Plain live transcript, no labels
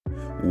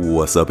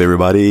What's up,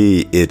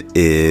 everybody? It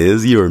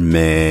is your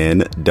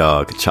man,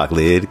 Dog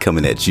Chocolate,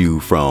 coming at you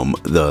from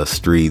the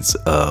streets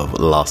of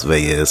Las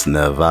Vegas,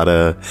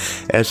 Nevada.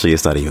 Actually,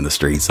 it's not even the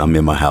streets. I'm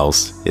in my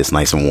house. It's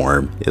nice and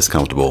warm. It's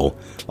comfortable.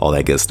 All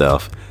that good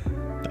stuff.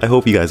 I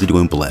hope you guys are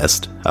doing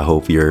blessed. I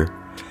hope you're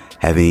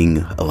having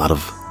a lot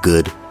of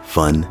good,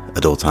 fun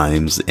adult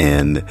times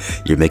and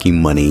you're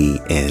making money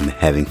and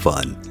having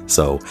fun.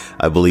 So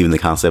I believe in the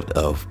concept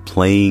of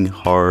playing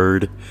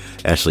hard,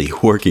 actually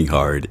working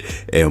hard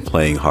and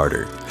playing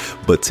harder.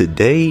 But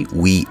today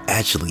we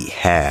actually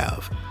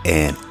have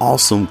an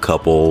awesome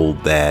couple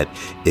that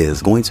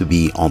is going to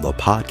be on the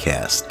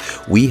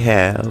podcast. We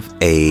have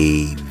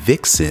a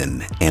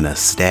Vixen and a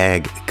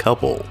Stag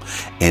couple,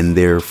 and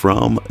they're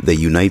from the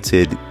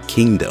United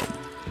Kingdom.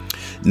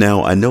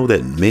 Now, I know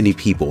that many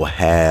people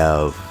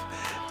have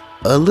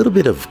a little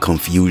bit of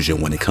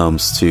confusion when it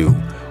comes to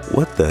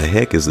what the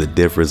heck is the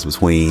difference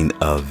between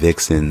a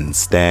Vixen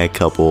Stag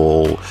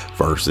couple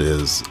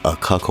versus a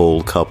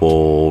cuckold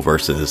couple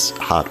versus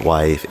hot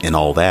wife and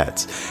all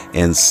that.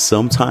 And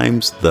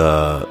sometimes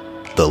the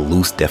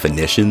loose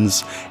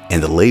definitions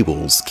and the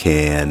labels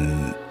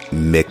can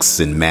mix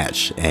and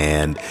match,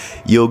 and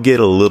you'll get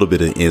a little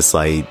bit of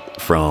insight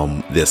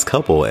from this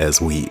couple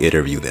as we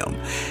interview them.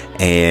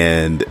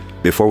 And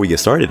before we get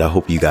started, I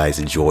hope you guys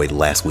enjoyed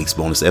last week's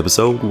bonus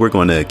episode. We're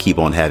going to keep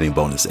on having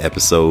bonus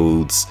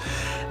episodes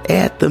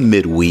at the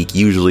midweek,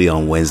 usually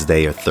on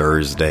Wednesday or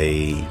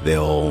Thursday,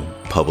 they'll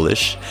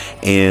publish.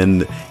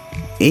 And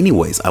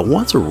anyways, I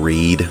want to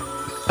read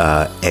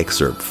an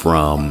excerpt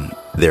from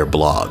their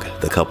blog,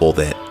 the couple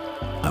that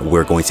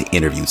we're going to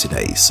interview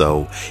today.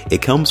 So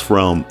it comes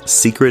from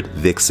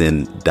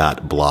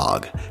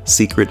secretvixen.blog,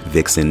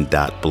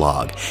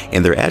 secretvixen.blog.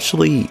 And they're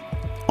actually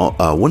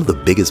one of the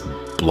biggest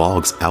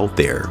blogs out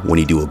there when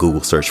you do a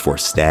Google search for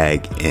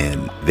Stag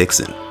and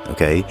Vixen.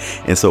 Okay.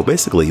 And so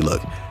basically,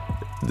 look,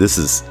 this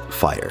is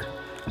fire.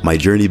 My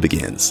journey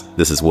begins.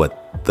 This is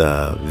what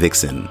the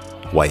Vixen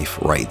wife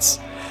writes.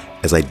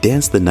 As I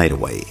danced the night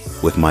away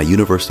with my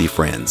university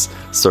friends,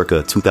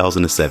 circa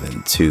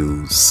 2007,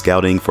 to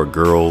Scouting for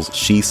Girls,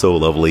 She's So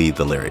Lovely,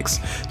 the lyrics.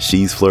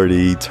 She's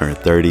flirty, turned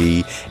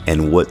 30,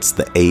 and what's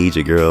the age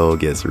a girl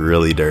gets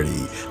really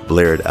dirty,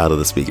 blared out of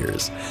the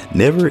speakers.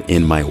 Never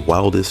in my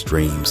wildest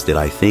dreams did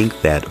I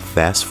think that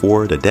fast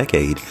forward a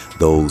decade,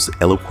 those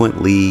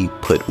eloquently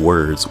put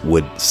words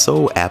would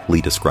so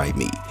aptly describe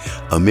me.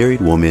 A married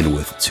woman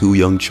with 2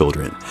 young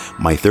children.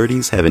 My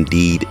 30s have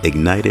indeed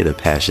ignited a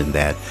passion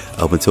that,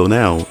 up until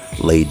now,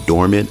 lay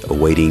dormant,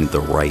 awaiting the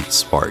right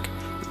spark.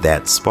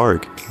 That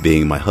spark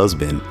being my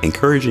husband,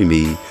 encouraging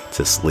me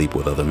to sleep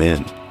with other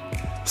men.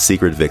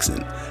 Secret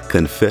Vixen,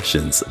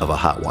 Confessions of a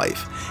Hot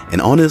Wife,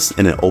 an honest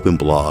and an open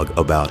blog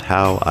about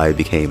how I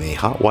became a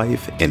hot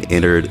wife and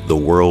entered the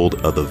world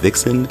of the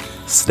Vixen,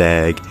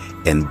 Stag,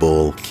 and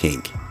Bull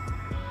kink.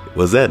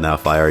 Was that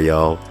not fire,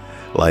 y'all?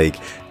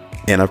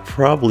 And I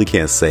probably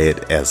can't say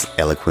it as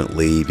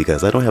eloquently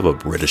because I don't have a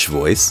British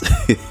voice.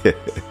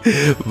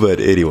 But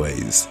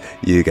anyways,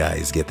 you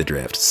guys get the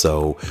drift.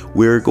 So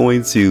we're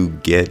going to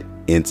get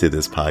into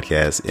this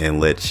podcast and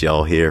let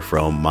y'all hear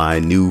from my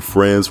new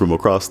friends from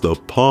across the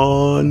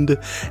pond.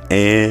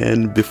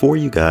 And before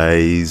you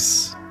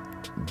guys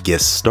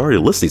get started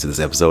listening to this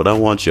episode, I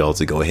want y'all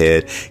to go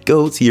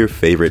to your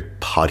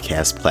favorite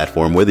podcast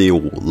platform, whether you're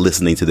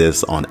listening to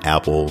this on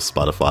Apple,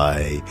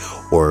 Spotify,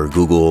 or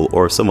Google,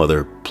 or some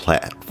other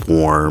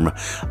platform.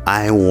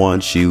 I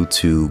want you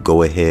to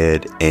go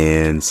ahead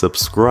and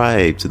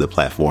subscribe to the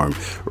platform,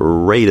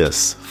 rate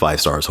us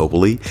 5 stars,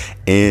 hopefully,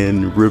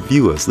 and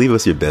review us. Leave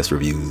us your best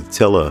review.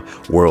 Tell the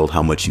world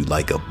how much you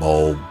like a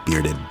bald,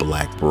 bearded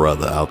black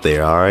brother out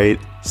there, all right?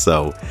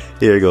 So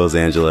here goes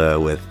Angela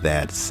with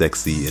that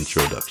sexy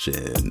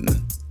introduction.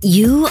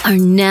 You are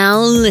now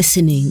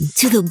listening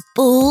to the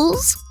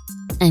Bulls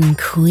and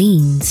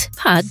Queens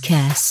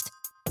podcast,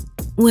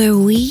 where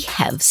we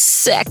have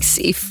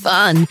sexy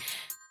fun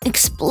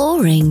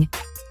exploring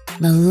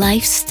the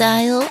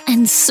lifestyle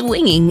and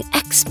swinging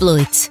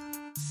exploits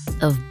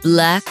of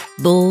black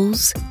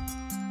bulls,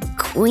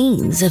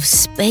 queens of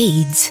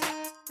spades,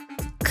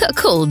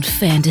 cuckold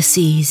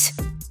fantasies,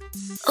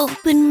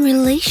 open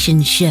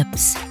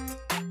relationships,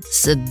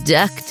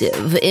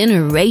 seductive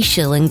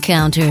interracial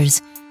encounters,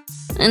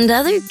 and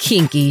other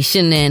kinky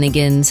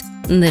shenanigans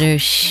that are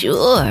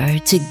sure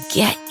to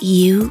get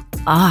you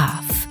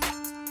off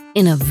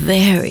in a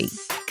very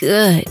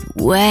good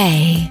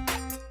way.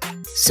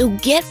 So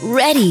get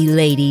ready,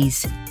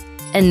 ladies,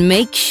 and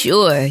make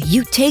sure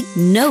you take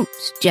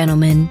notes,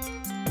 gentlemen,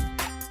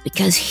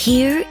 because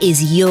here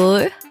is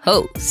your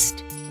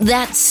host,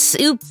 that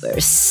super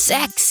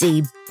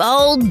sexy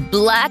bald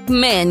black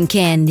man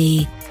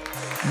candy,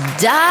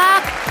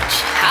 Dark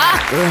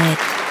Chocolate.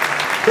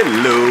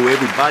 Hello,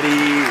 everybody.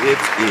 It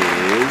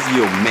is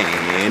your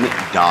man,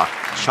 Doc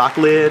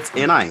Chocolate,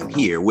 and I am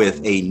here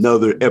with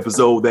another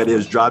episode that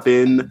is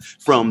dropping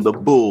from the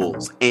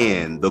Bulls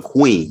and the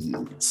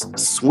Queens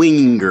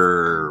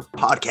Swinger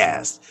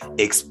Podcast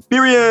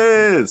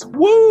Experience.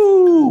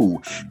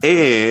 Woo!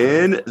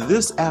 And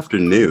this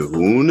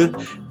afternoon,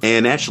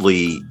 and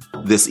actually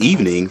this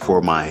evening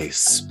for my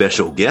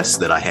special guest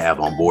that I have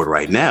on board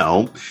right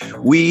now,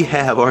 we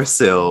have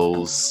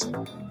ourselves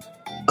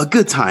a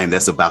good time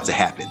that's about to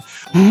happen.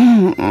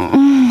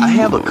 I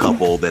have a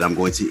couple that I'm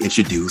going to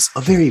introduce,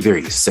 a very,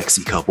 very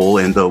sexy couple,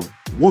 and the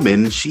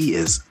woman, she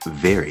is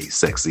very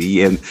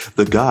sexy, and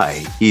the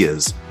guy, he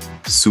is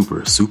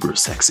super, super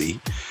sexy,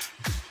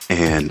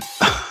 and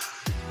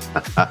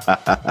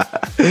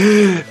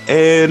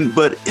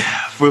but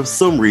for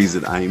some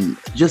reason, I'm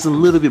just a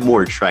little bit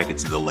more attracted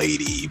to the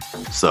lady,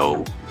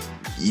 so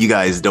you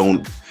guys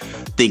don't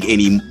think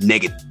any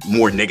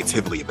more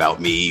negatively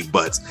about me,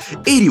 but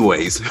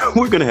anyways,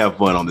 we're gonna have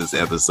fun on this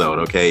episode.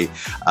 Okay,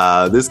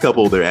 this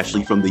couple, they're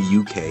actually from the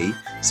UK,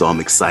 so I'm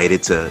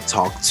excited to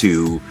talk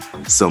to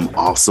some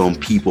awesome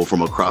people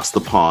from across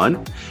the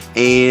pond.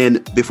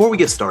 And before we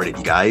get started,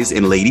 you guys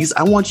and ladies,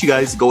 I want you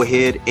guys to go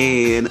ahead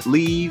and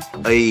leave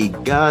a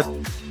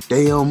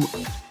goddamn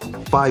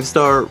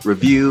 5-star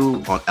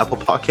review on Apple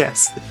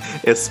Podcasts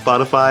and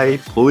Spotify,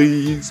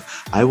 please.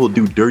 I will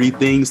do dirty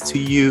things to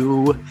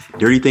you,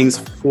 dirty things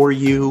for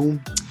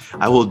you.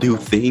 I will do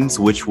things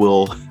which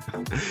will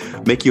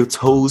make your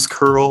toes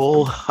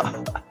curl.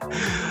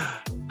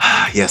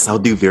 Yes, I'll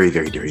do very,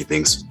 very dirty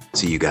things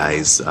to you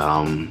guys.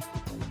 Well,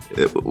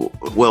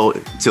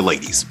 to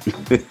ladies.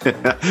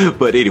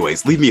 But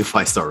anyways, leave me a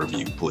 5-star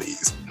review,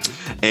 please.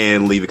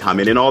 And leave a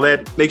comment and all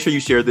that. Make sure you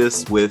share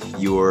this with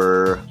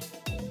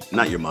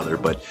not your mother,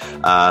 but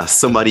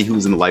somebody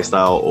who's in the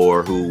lifestyle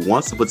or who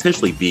wants to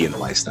potentially be in the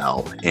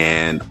lifestyle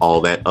and all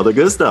that other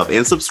good stuff.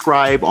 And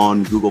subscribe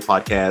on Google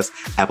Podcasts,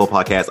 Apple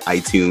Podcasts,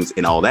 iTunes,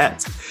 and all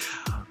that.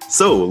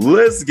 So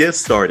let's get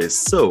started.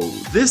 So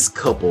this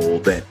couple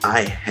that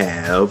I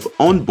have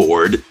on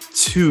board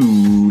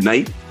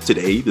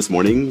today, this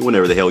morning,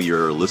 whenever the hell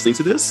you're listening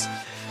to this,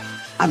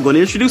 I'm going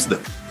to introduce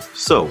them.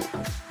 So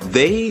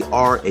they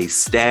are a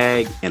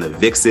Stag and a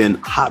Vixen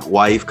hot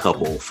wife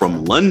couple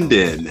from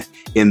London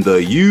in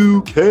the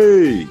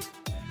UK.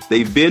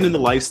 They've been in the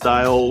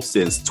lifestyle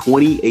since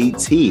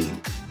 2018,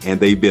 and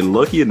they've been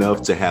lucky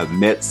enough to have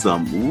met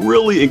some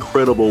really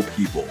incredible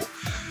people.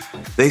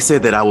 They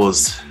said that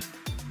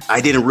I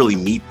didn't really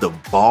meet the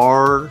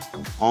bar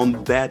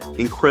on that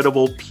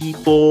incredible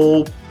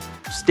people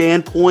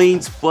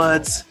standpoint,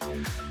 but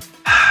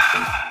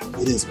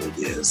it is what it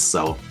is.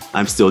 So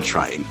I'm still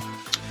trying.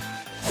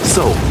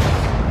 So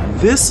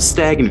this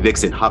Stag and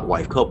Vixen hot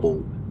wife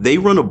couple, they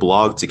run a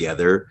blog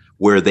together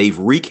where they've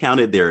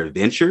recounted their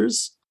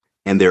adventures,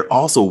 and they're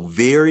also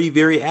very,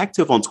 very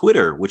active on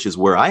Twitter, which is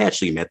where I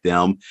actually met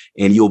them.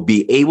 And you'll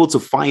be able to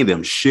find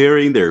them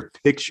sharing their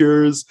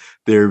pictures,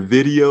 their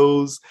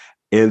videos,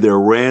 and their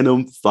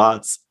random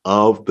thoughts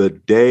of the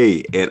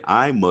day. And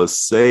I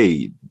must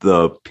say,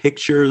 the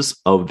pictures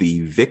of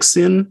the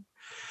Vixen,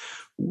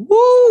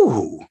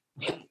 woo,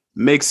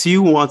 makes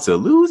you want to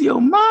lose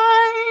your mind.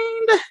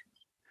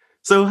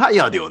 So how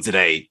y'all doing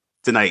tonight?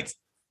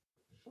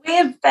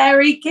 We're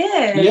very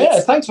good. Yeah,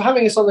 thanks for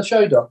having us on the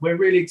show, Doc. We're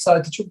really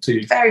excited to talk to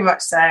you. Very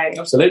much so.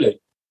 Absolutely.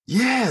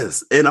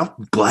 Yes, and I'm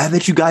glad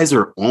that you guys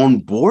are on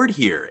board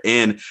here.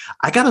 And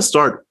I got to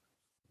start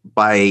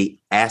by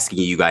asking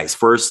you guys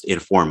first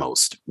and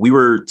foremost. We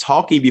were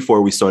talking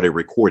before we started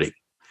recording,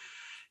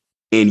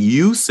 and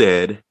you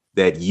said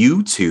that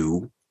you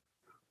two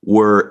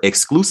were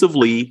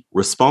exclusively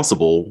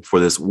responsible for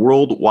this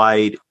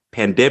worldwide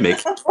pandemic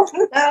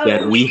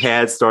that we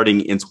had starting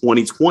in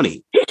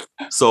 2020.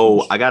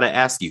 So I got to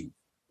ask you,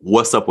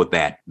 what's up with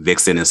that,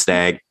 Vixen and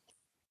Stag?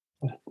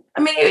 I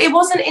mean, it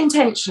wasn't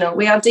intentional.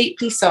 We are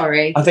deeply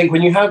sorry. I think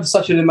when you have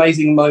such an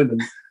amazing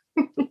moment,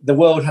 the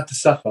world had to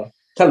suffer.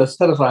 Tell us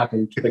what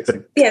happened,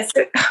 Vixen. Yeah,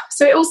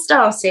 so it all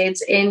started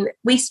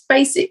we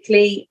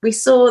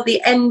saw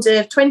the end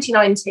of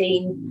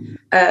 2019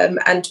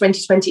 and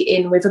 2020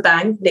 in with a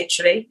bang,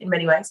 literally, in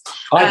many ways.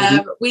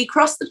 We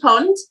crossed the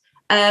pond.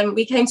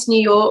 We came to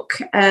New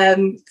York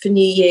for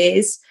New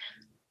Year's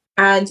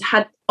and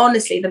had,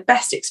 honestly, the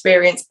best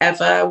experience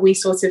ever. We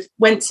sort of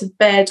went to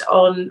bed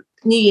on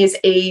New Year's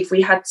Eve.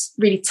 We had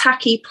really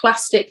tacky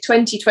plastic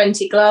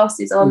 2020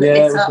 glasses on.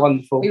 Yeah, it was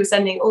wonderful. We were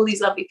sending all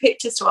these lovely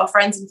pictures to our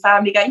friends and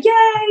family going, yay,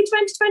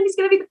 2020 is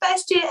going to be the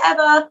best year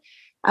ever.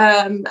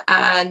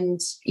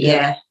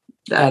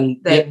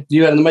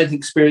 You had an amazing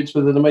experience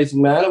with an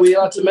amazing man. Are we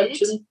allowed to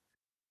mention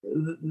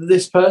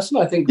this person?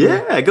 I think.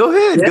 Yeah, go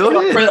ahead.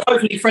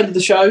 Hopefully, friend of the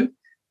show,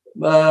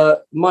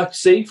 Michael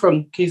C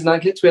from Keys and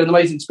Anklets. We had an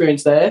amazing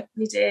experience there.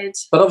 We did.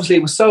 But obviously,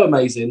 it was so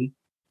amazing.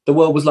 The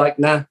world was like,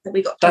 nah,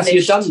 we got that's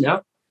you're done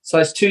now. So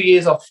it's 2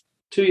 years off,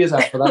 2 years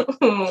out for that.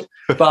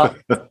 But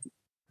I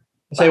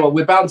tell you what,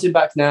 we're bouncing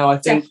back now. I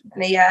think.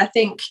 Definitely, yeah. I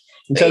think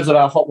in terms of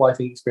our hot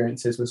wifing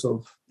experiences, we're sort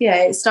of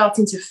it's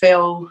starting to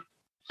feel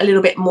a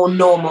little bit more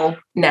normal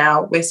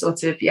now. We're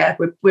sort of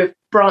we're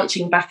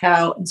branching back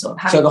out and sort of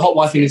having. So the hot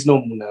wifing is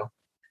normal now.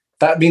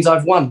 That means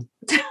I've won.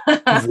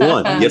 You've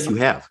won. Yes, you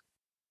have.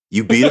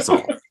 You beat us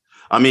all.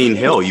 I mean,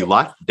 hell, you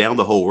locked down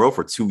the whole world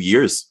for 2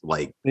 years,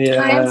 like during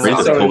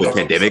the COVID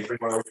pandemic.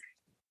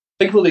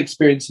 Think of all the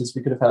experiences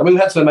we could have had. I mean,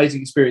 we had some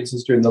amazing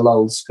experiences during the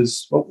lulls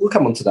because we'll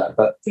come on to that.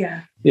 But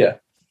yeah.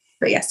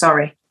 But yeah,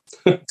 sorry.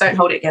 Don't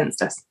hold it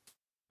against us.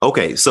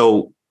 Okay,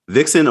 so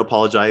Vixen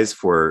apologized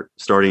for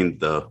starting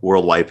the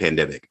worldwide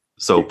pandemic.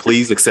 So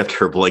please accept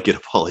her blanket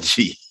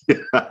apology.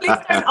 Please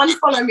don't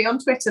unfollow me on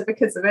Twitter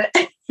because of it.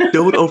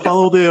 Don't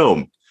unfollow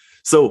them.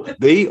 So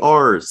they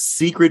are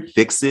Secret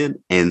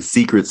Vixen and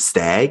Secret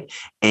Stag,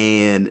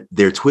 and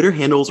their Twitter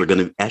handles are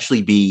going to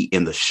actually be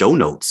in the show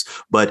notes.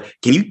 But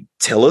can you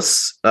tell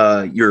us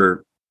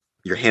your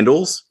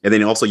handles, and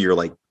then also your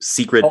like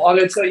secret? I'm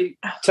going to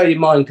tell you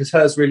mine because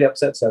hers really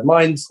upsets her.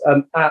 Mine's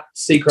at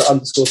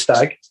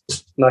secret_stag,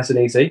 nice and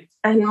easy,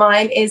 and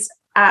mine is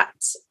at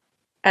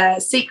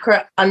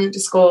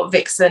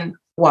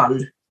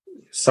secret_vixen1.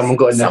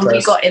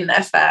 Somebody got in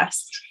there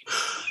first.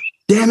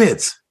 Damn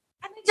it.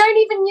 Don't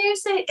even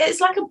use it. It's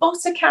like a bot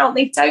account.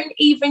 They don't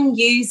even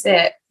use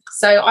it.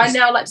 So I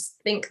now like to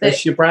think that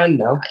it's your brand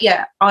now.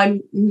 Yeah, I'm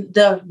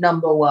the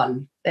number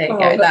one. There you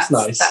go. That's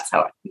nice.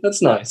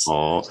 That's nice.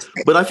 Oh,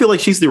 but I feel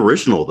like she's the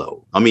original,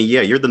 though. I mean,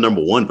 yeah, you're the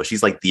number one, but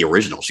she's like the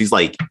original. She's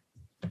like,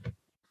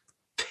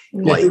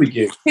 who are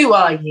you? Who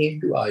are you?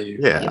 Who are you?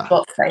 Yeah, your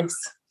bot face.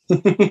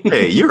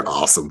 Hey, you're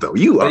awesome, though.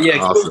 You are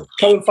awesome.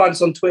 Come and find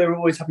us on Twitter. We're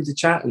always happy to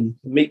chat and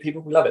meet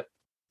people. We love it.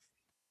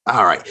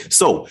 All right.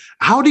 So,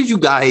 how did you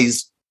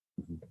guys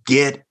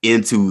get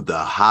into the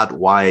hot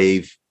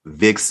wife,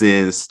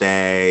 Vixen,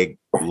 Stag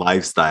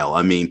lifestyle?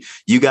 I mean,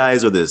 you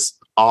guys are this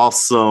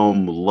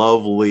awesome,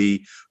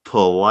 lovely,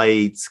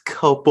 polite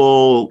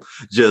couple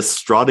just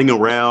strutting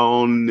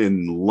around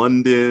in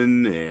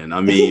London. And I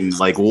mean,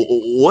 like,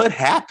 what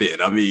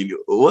happened? I mean,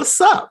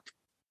 what's up?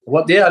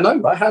 What? Yeah, I know,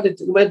 right?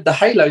 When the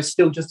halo's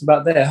still just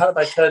about there, how did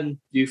I turn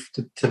you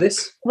to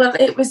this? Well,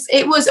 it was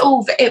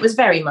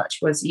very much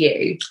was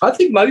you. I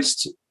think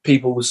most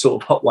people's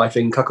sort of hot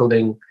wifing,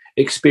 cuckolding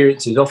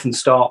experiences often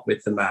start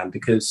with the man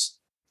because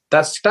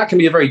that can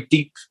be a very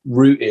deep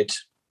rooted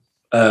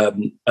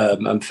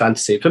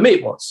fantasy. For me,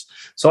 it was.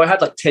 So I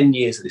had like 10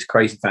 years of this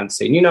crazy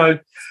fantasy, and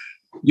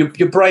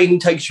your brain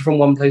takes you from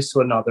one place to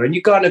another, and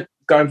you're kind of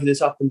going for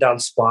this up and down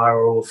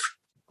spiral of,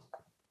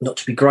 not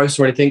to be gross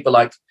or anything, but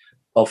like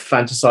of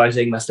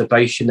fantasizing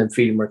masturbation and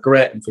feeling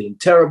regret and feeling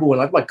terrible and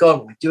like, oh my God,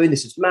 what am I doing?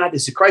 This is mad.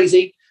 This is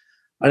crazy.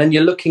 And then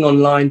you're looking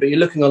online, but you're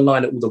looking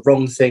online at all the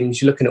wrong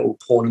things. You're looking at all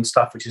porn and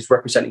stuff, which is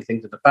representing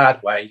things in a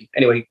bad way.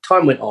 Anyway,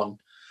 time went on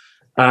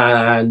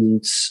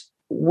and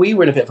we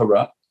were in a bit of a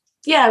rut.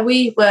 Yeah,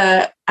 we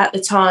were at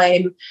the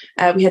time.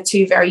 We had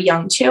 2 very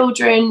young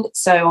children.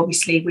 So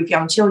obviously with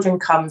young children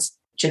comes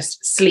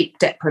just sleep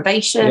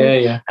deprivation.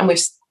 Yeah. And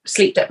with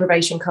sleep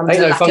deprivation comes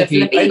ain't no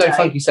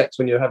funky sex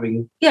when you're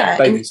having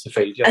babies to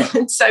feed. Yeah.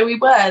 And so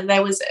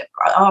there was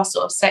our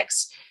sort of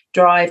sex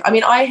drive. I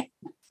mean, I've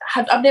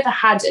never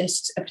had a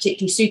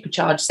particularly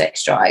supercharged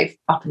sex drive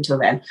up until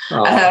then.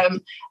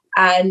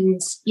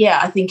 And yeah,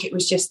 I think it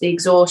was just the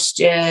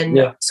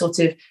exhaustion, sort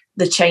of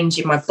the change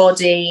in my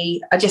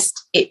body.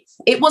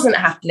 It wasn't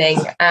happening,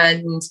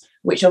 and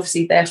which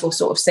obviously therefore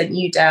sort of sent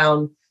you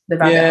down the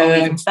rabbit hole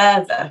even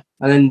further.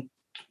 And then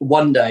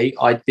one day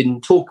I'd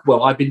been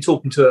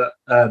talking to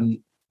a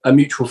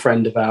mutual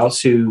friend of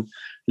ours who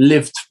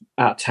lived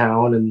out of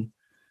town, and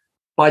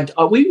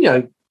we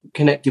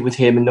connected with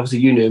him, and obviously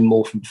you knew him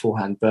more from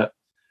beforehand. But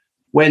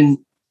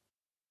when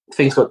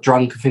things got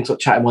drunk and things got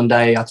chatting one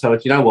day, I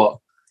told, you know what?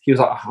 He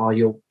was like, "Oh,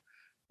 your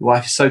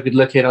wife is so good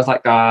looking." I was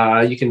like,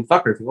 "You can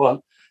fuck her if you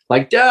want."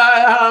 Like,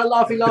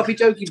 laughy,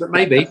 jokey, but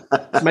maybe.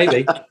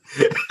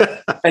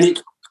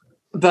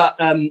 But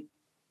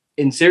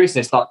in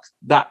seriousness, like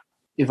that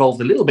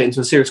evolved a little bit into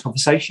a serious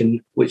conversation,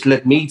 which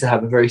led me to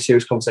have a very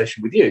serious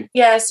conversation with you.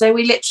 Yeah, so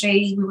we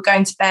were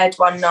going to bed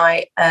one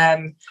night,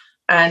 and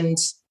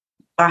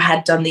I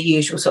had done the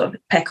usual sort of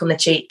peck on the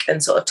cheek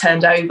and sort of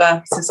turned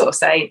over to sort of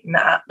say,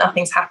 nah,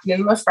 nothing's happening,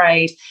 I'm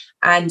afraid.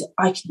 And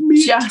I can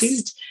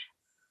just,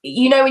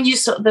 when you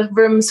sort of, the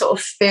room sort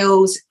of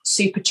feels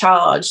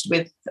supercharged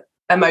with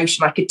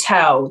emotion, I could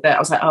tell that I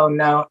was like, oh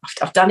no,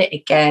 I've done it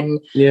again.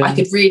 Yeah. I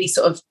could really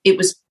it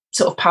was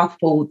sort of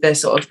palpable,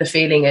 the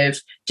feeling of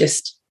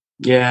just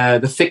the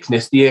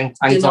thickness, the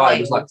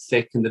anxiety was like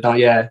thick and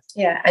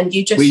and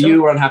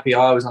you were unhappy,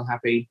 I was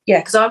unhappy,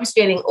 because I was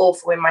feeling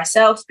awful in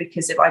myself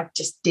because if I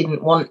just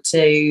didn't want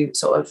to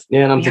sort of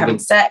and I'm having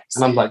sex,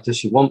 and I'm like, does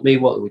she want me,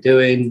 what are we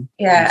doing?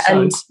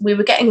 And we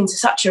were getting into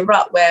such a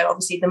rut where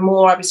obviously the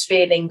more I was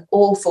feeling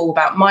awful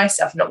about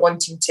myself not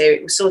wanting to,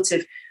 it was sort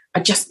of I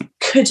just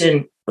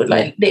couldn't, but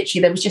like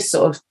literally there was just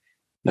sort of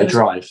no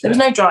drive. There was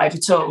no drive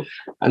at all.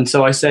 And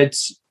so I said,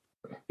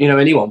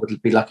 anyone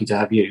would be lucky to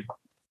have you.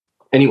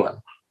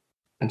 Anyone.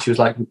 And she was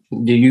like,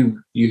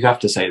 you have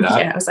to say that.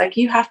 Yeah, I was like,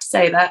 you have to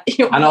say that.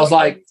 And I was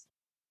like,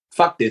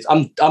 fuck this,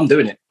 I'm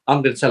doing it.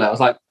 I'm going to tell her. I was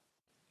like,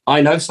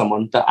 I know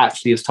someone that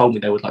actually has told me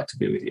they would like to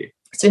be with you.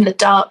 So in the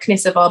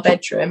darkness of our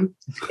bedroom,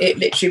 it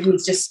literally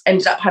was just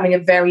ended up having a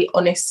very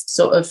honest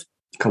sort of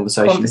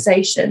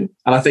conversation.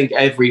 And I think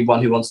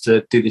everyone who wants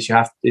to do this, you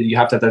have to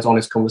have those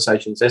honest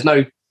conversations. There's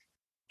no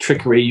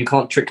trickery. You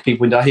can't trick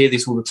people. And I hear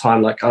this all the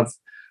time. Like I'm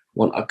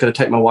going to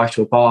take my wife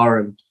to a bar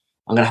and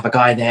I'm going to have a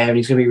guy there and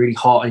he's going to be really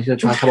hot and he's going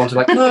to try and come on to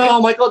like,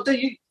 oh my God,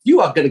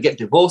 you are going to get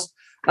divorced.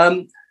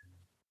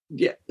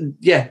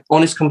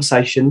 Honest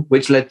conversation,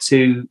 which led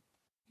to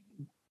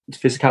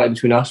physicality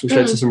between us, which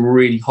led to some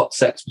really hot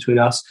sex between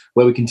us,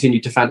 where we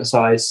continued to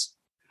fantasize.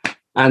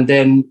 And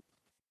then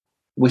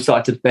we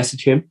started to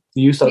message him.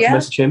 You started to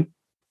message him.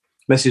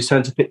 Messages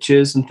turned to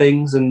pictures and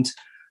things. And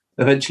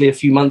eventually, a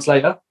few months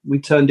later, we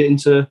turned it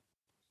into...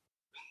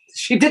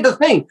 She did the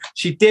thing.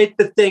 She did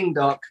the thing,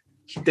 Doc.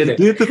 She did it.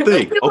 Did the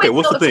thing. Okay,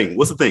 what's the thing?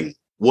 What's the thing?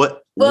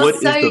 What is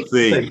the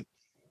thing?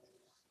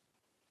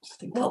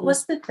 What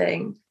was the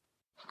thing?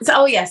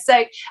 So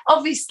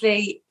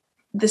obviously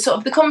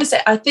the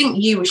conversation, I think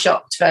you were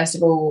shocked, first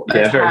of all,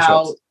 of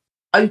how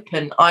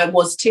open I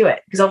was to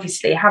it, because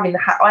obviously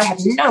I had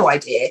no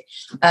idea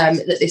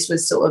that this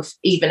was sort of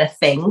even a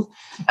thing,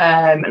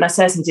 and I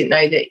certainly didn't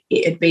know that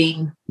it had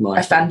been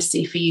a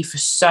fantasy for you for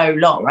so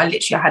long. I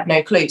had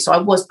no clue, so I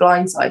was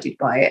blindsided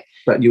by it.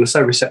 But you were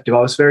so receptive. I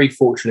was very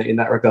fortunate in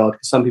that regard,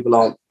 because some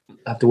people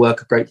have to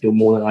work a great deal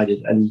more than I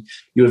did, and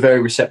you were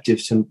very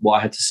receptive to what I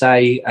had to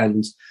say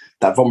and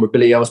that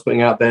vulnerability I was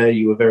putting out there.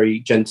 You were very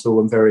gentle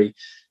and very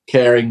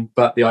caring,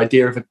 but the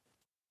idea of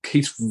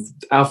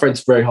our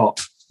friend's very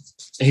hot.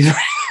 Does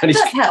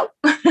help.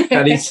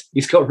 And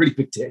he's got a really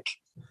big dick.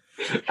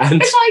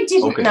 And which I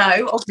didn't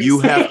know,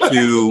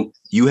 obviously.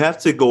 You have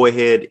to go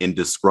ahead and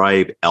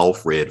describe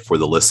Alfred for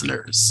the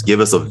listeners. Give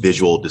us a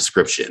visual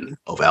description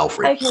of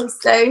Alfred. Okay,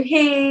 so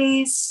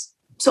he's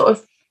sort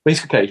of... He's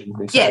Caucasian.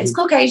 He's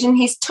Caucasian.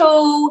 He's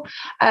tall,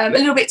 a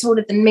little bit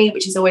taller than me,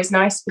 which is always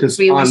nice, because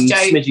we always joke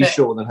smidgy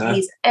shorter than her.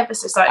 He's ever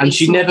so slightly and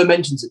she small. never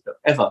mentions it,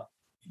 ever.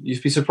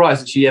 You'd be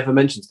surprised that she ever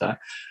mentions that.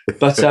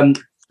 But,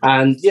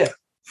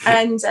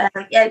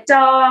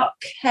 dark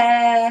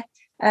hair,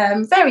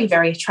 very,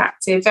 very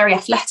attractive, very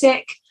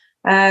athletic.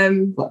 Like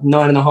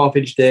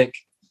 9.5-inch dick.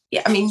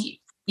 Yeah, I mean,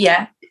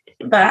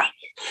 but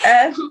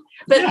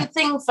the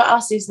thing for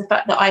us is the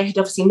fact that I had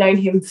obviously known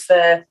him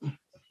for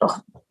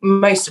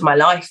most of my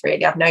life,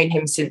 really. I've known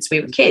him since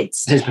we were kids.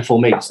 Since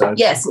before me, so.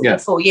 Yes,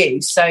 before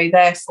you. So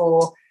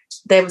therefore,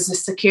 there was a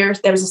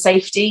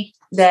safety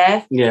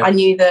there. Yeah. I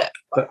knew that.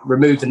 But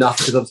removed enough,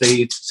 because obviously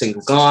he's a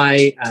single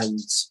guy, and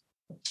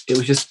it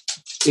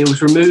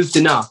was removed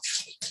enough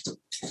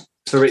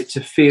for it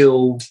to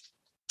feel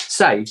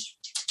safe,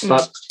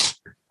 but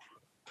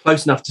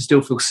close enough to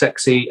still feel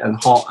sexy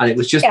and hot. And it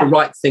was just the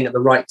right thing at the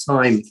right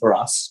time for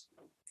us.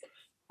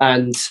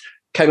 And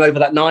came over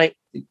that night.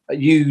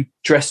 You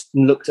dressed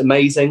and looked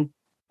amazing.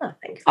 Oh,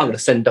 thank you. I'm going to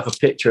send up a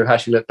picture of how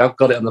she looked. I've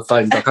got it on the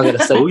phone. I'm going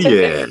to send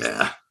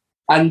yeah.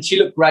 And she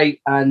looked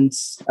great, and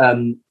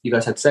you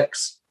guys had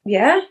sex.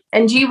 Yeah,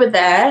 and you were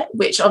there,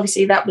 which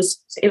obviously it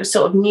was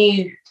sort of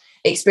new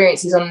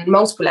experiences on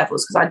multiple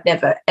levels, because I'd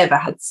never ever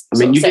had. I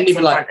mean, you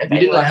didn't like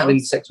having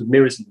sex with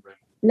mirrors in the room.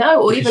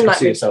 No, or even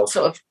like with sort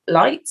of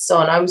lights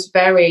on. I was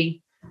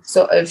very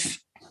sort of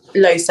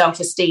low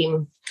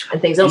self-esteem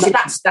and things. Obviously,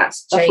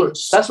 that's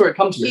changed. That's where it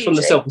comes from. It's from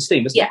the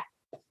self-esteem, isn't it? Yeah,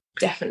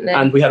 definitely.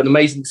 And we had an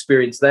amazing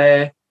experience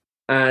there,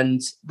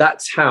 and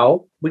that's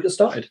how we got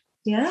started.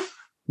 Yeah.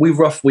 We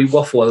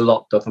waffle a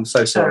lot, Doc. I'm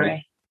so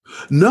sorry.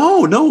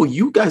 No,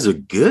 you guys are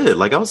good.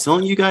 Like I was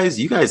telling you guys,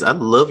 I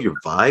love your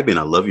vibe and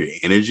I love your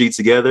energy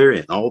together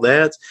and all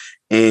that.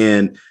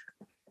 And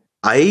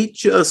I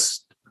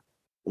just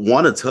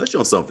want to touch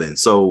on something.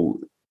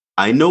 So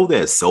I know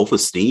that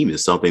self-esteem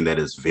is something that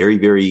is very,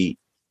 very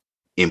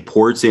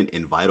important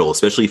and vital,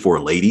 especially for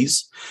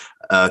ladies.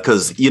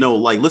 Because,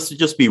 let's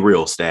just be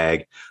real,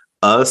 Stag.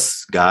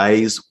 Us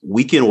guys,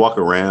 we can walk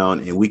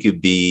around and we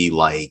could be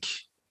like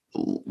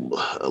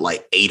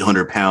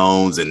 800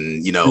 pounds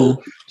and,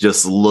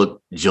 just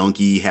look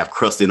junky, have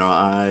crust in our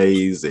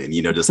eyes and,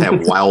 just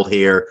have wild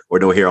hair or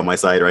no hair on my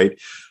side, right?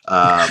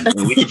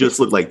 And we could just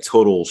look like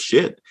total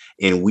shit.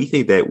 And we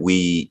think that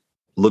we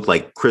look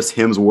like Chris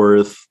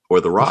Hemsworth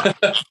or The Rock,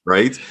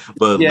 right?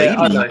 But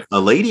a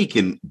lady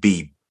can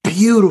be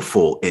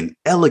beautiful and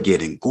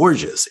elegant and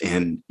gorgeous.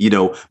 And,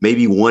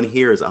 maybe one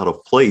hair is out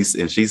of place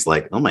and she's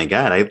like, oh my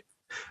God,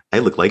 I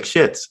look like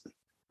shit.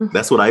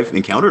 That's what I've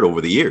encountered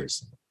over the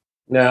years.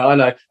 No, I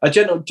know.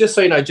 Just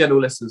so you know,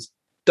 general listeners,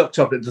 Doc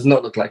Chocolate does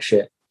not look like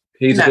shit.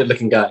 He's a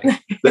good-looking guy.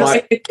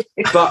 But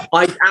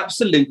I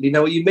absolutely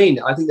know what you mean.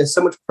 I think there's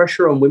so much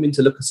pressure on women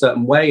to look a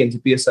certain way and to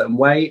be a certain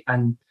way.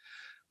 And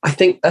I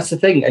think that's the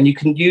thing. And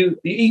you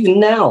even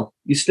now,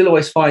 you still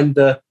always find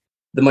the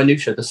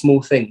minutiae, the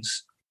small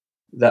things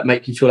that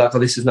make you feel like, oh,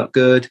 this is not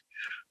good.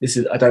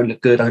 I don't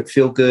look good. I don't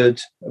feel good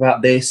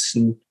about this.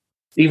 And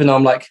even though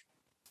I'm like,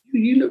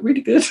 you look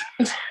really good.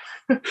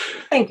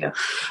 Thank you.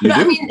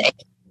 I mean,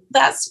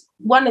 that's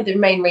one of the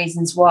main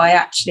reasons why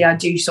actually I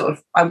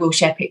will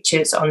share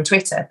pictures on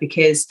Twitter,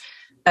 because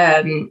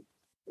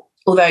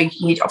although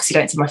you obviously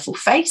don't see my full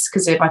face,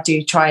 because if I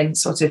do try and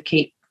sort of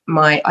keep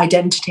my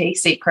identity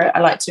secret,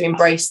 I like to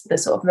embrace the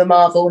sort of the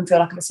Marvel and feel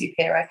like I'm a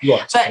superhero.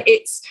 Right. But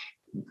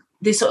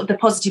the sort of the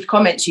positive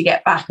comments you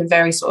get back are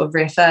very sort of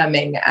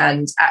reaffirming,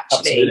 and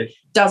actually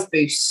does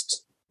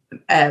boost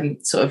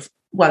sort of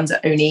one's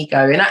own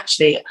ego. And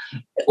actually,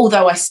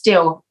 although I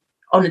still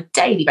on a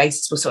daily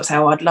basis will sort of say,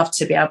 oh, I'd love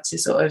to be able to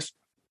sort of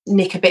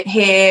nick a bit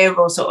here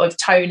or sort of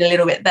tone a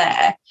little bit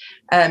there.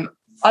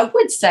 I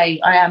would say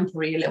I am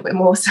probably a little bit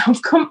more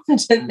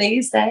self-confident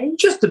these days.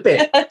 Just a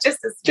bit.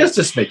 just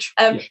a smidge.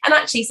 And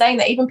actually saying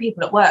that even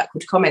people at work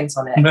would comment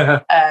on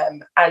it.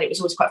 And it was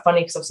always quite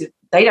funny because obviously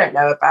they don't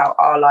know about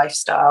our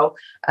lifestyle.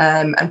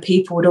 And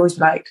people would always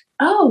be like,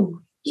 oh,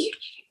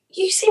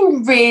 you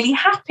seem really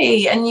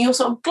happy and you're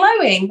sort of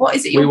glowing. What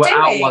is it you're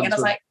doing? And I was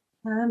like,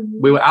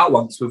 we were out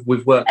once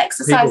with work.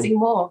 Exercising people.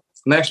 More.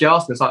 And they actually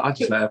asked me, it's like, I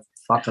just let her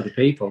fuck other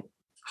people.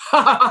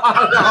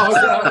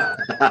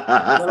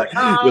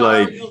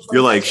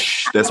 You're like,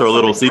 shh, that's our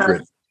little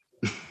secret.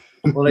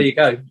 Well, there you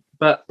go.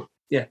 But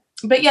yeah,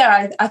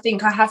 I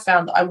think I have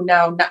found that I will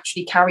now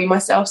naturally carry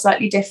myself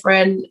slightly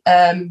different.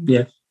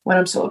 When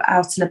I'm sort of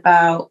out and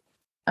about,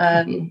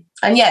 and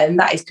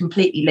that is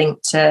completely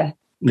linked to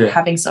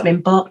having sort of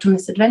embarked on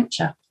this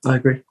adventure. I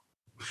agree.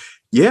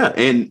 Yeah,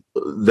 and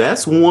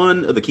that's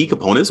one of the key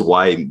components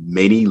why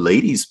many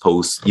ladies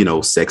post,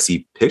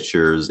 sexy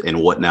pictures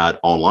and whatnot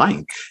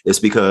online. It's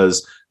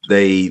because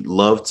they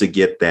love to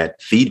get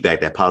that feedback,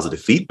 that positive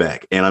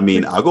feedback. And I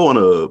mean, I'll go on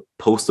a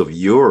post of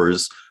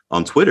yours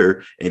on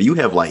Twitter and you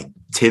have like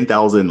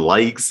 10,000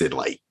 likes and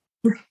like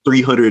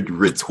 300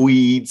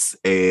 retweets.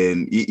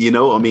 And,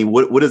 I mean,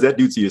 what does that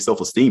do to your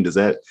self-esteem? Does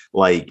that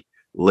like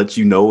let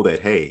you know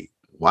that, hey,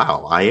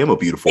 wow, I am a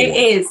beautiful woman?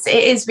 It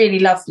is really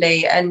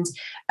lovely. And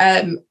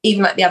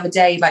even like the other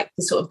day, like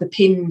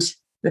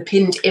the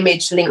pinned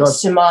image linked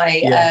to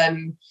my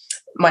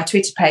my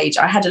Twitter page,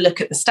 I had a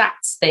look at the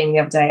stats thing the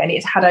other day and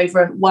it had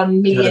over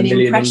 1 million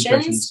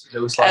impressions. It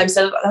was like,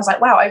 so I was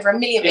like, wow, over 1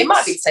 million. It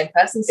might be the same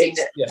person seen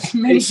it. Yeah.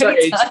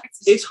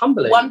 It's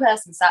humbling. One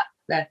person sat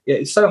there. Yeah,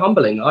 it's so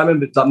humbling. I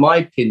remember that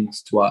my pinned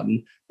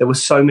one, there were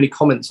so many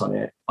comments on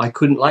it, I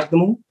couldn't like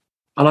them all.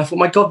 And I thought,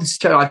 my God, this is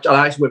terrible.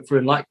 I actually went through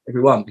and liked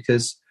everyone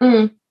because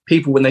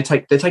people, when they're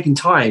taking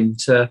time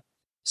to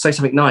say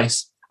something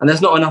nice, and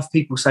there's not enough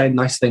people saying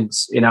nice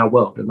things in our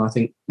world, and I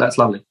think that's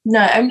lovely. No,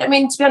 I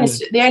mean, to be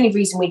honest, the only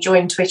reason we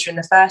joined Twitter in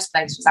the first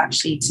place was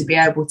actually to be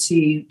able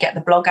to get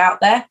the blog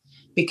out there,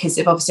 because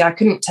if obviously I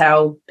couldn't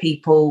tell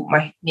people,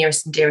 my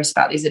nearest and dearest,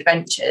 about these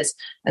adventures,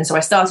 and so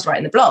I started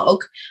writing the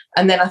blog,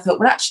 and then I thought,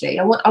 well, actually,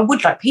 I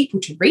would like people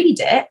to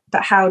read it,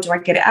 but how do I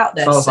get it out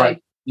there? So I was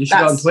like, you should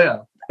go on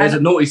Twitter. There's a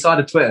naughty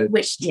side of Twitter.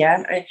 Which,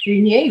 who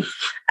knew?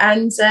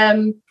 And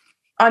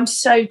I'm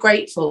so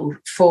grateful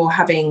for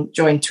having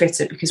joined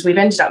Twitter because we've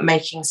ended up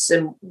making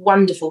some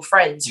wonderful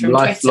friends from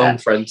lifelong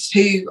Twitter, friends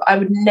who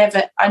I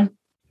never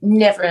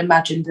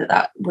imagined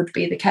that would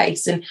be the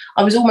case. And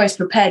I was almost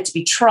prepared to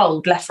be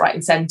trolled left, right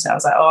and centre. I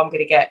was like, I'm going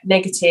to get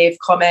negative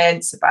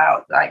comments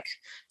about like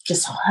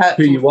just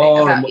hurtful who you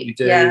are and what you you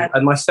do. Yeah.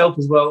 And myself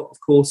as well,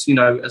 of course,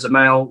 as a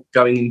male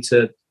going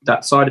into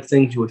that side of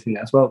things, you would think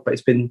that as well. But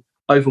it's been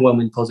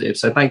overwhelmingly positive.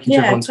 So thank you to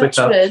everyone on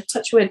Twitter.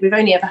 Touch wood. We've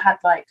only ever had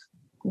like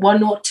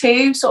one or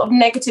two sort of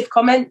negative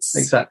comments.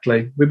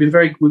 Exactly. We've been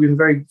very we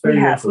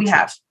have.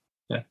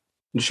 Yeah.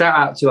 And shout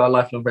out to our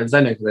lifelong friends.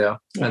 They know who they are.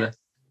 Yeah.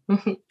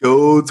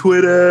 Go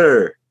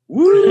Twitter.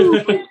 Woo.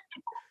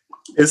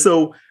 And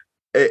so,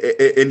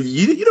 and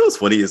you know what's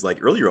funny is like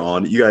earlier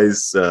on, you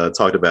guys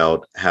talked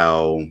about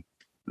how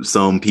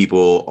some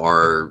people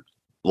are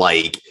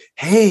like,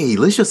 hey,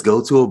 let's just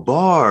go to a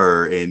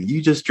bar and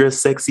you just dress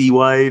sexy,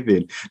 wife,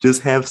 and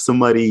just have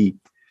somebody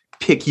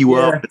pick you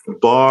up at the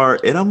bar.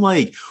 And I'm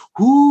like,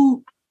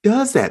 who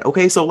does that?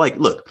 Okay, so like,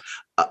 look,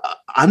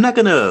 I'm not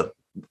gonna.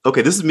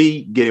 Okay, this is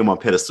me getting on my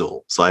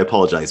pedestal, so I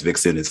apologize,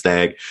 Vixen and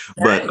Stag,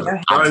 but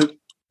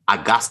I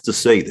got to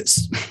say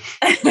this.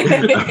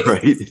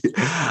 Right?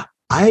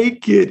 I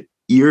get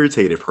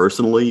irritated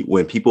personally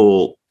when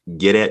people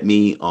get at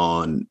me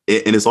on,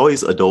 and it's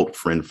always adult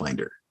friend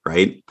finder,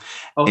 right?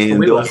 Oh,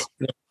 and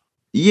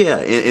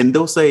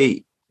they'll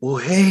say, well,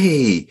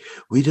 hey,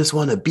 we just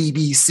want a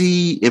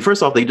BBC. And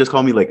first off, they just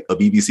call me like a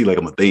BBC, like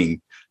I'm a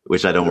thing,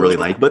 which I don't really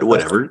like, but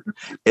whatever.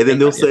 And then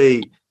they'll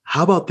say,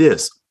 how about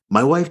this?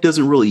 My wife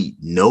doesn't really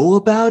know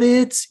about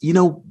it,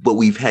 but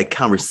we've had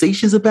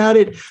conversations about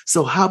it.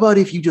 So how about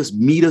if you just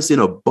meet us in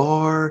a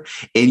bar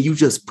and you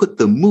just put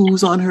the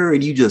moves on her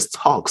and you just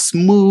talk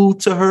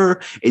smooth to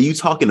her and you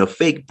talk in a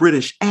fake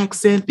British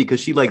accent because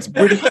she likes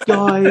British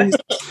guys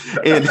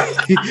and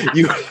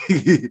you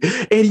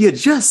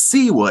just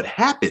see what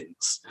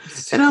happens.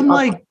 And I'm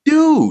like,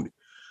 dude,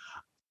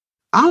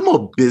 I'm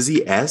a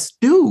busy ass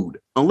dude.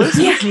 Unless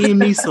you're paying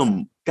me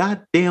some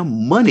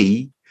goddamn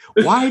money,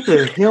 why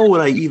the hell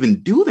would I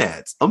even do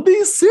that? I'm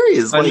being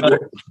serious. Like,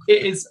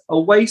 it is a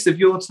waste of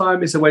your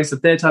time. It's a waste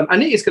of their time.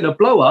 And it is going to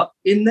blow up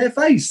in their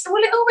face.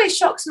 Well, it always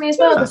shocks me as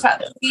well, the fact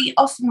that we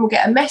often will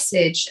get a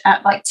message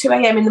at like 2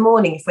 a.m. in the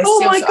morning if we're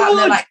still sort of, and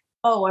they're like,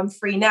 oh, I'm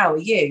free now. Are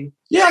you?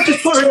 Yeah, I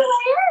just put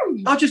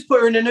I'll just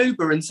put her in an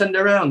Uber and send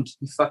her around.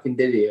 You fucking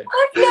idiot.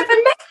 I've never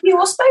met you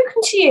or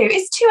spoken to you.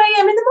 It's 2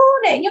 a.m. in the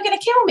morning. You're going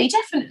to kill me,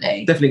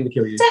 definitely. Definitely going to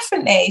kill you.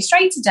 Definitely,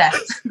 straight to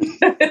death.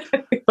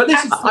 But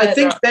this is, I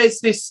think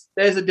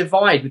there's a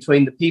divide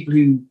between the people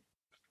who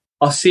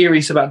are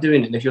serious about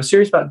doing it. And if you're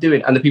serious about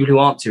doing it, and the people who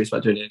aren't serious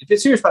about doing it. If you're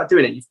serious about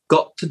doing it, you've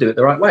got to do it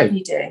the right way.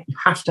 You do. You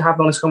have to have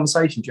honest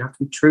conversations. You have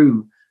to be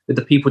true with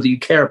the people that you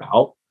care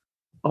about.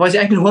 Otherwise, it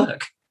ain't going to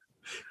work.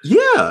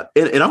 Yeah,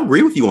 and I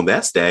agree with you on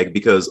that, Stag,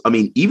 because I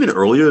mean, even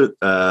earlier,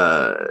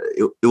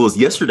 it was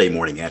yesterday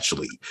morning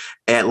actually,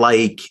 at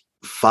like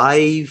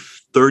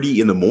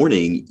 5:30 in the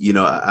morning. You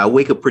know, I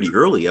wake up pretty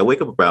early. I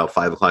wake up about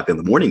 5 o'clock in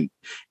the morning,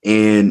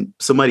 and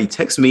somebody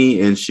texted me,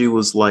 and she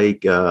was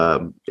like,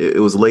 it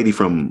was a lady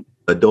from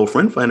Adult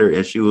Friend Finder,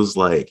 and she was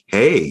like,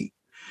 "Hey,"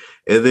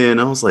 and then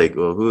I was like,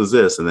 "Well, who is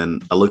this?" And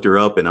then I looked her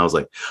up, and I was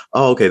like,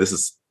 "Oh, okay, this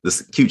is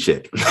this cute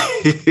chick."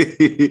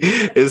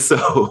 And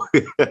so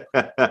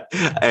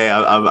hey,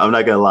 I'm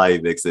not gonna lie,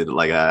 Vixen,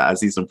 like I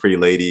see some pretty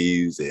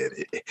ladies and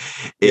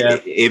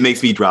it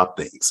makes me drop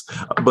things,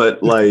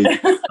 but like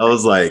I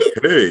was like,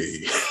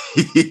 hey,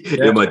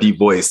 in my deep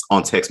voice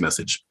on text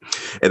message,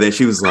 and then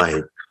she was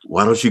like,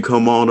 why don't you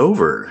come on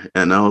over?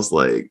 And I was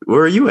like,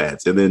 where are you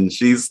at? And then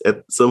she's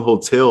at some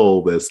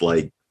hotel that's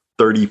like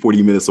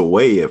 30-40 minutes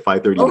away at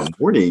 5:30 in the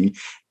morning,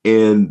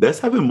 and that's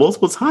happened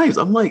multiple times.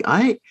 I'm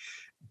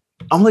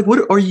like,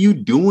 what are you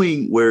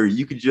doing where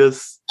you could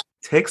just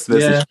text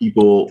message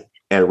people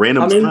at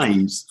random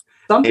times?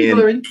 Some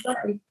people are into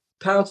that.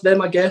 Power to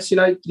them, I guess. You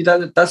know,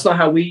 that's not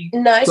how we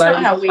No, it's play.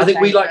 not how we I think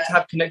play we like to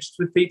have connections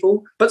with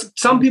people. But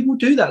some people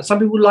do that. Some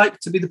people like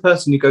to be the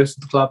person who goes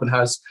to the club and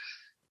has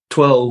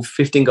 12,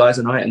 15 guys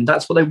a night, and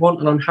that's what they want,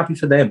 and I'm happy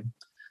for them.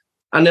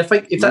 And if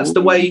that's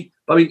the way,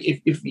 I mean,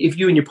 if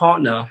you and your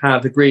partner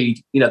have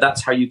agreed, you know,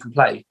 that's how you can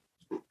play,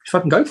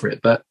 fucking go for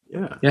it. But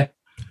yeah.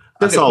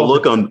 I saw a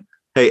look on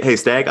Hey,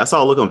 Stag, I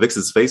saw a look on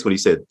Vixen's face when he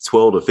said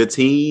 12 to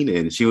 15,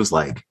 and she was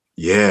like,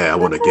 yeah, I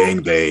want a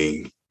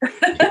gangbang.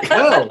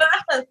 Oh.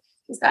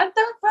 Is that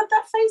what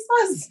that face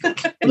was?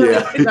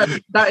 Yeah.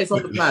 That is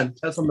on the plan.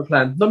 That's on the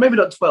plan. No, maybe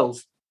not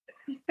 12.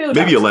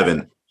 Maybe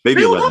 11.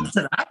 Maybe 11.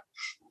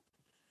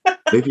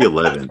 Maybe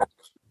 11.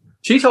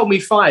 She told me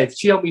 5.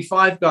 She told me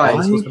 5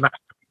 guys. Was the max.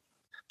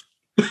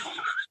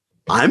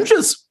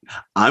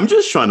 I'm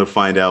just trying to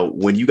find out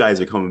when you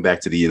guys are coming back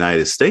to the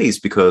United States,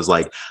 because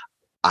like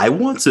I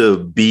want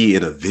to be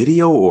in a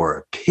video or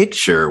a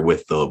picture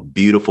with the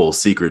beautiful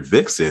secret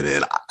Vixen,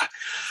 and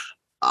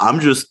I'm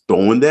just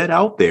throwing that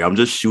out there. I'm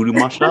just shooting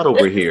my shot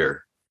over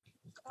here.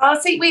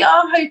 See, we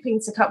are hoping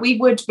to come. We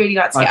would really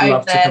like to get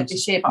over there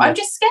this year, but I'm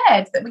just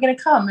scared that we're going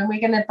to come and we're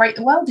going to break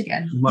the world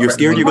again. You're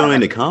scared you're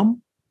going to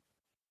come?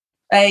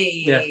 Hey,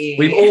 yeah.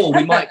 We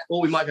might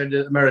go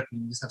to America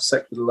and just have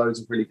sex with loads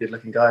of really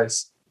good-looking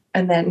guys,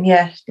 and then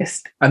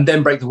and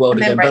then break the world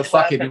again. But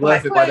fuck it, be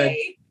worth it by then.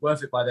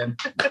 Worth it by then.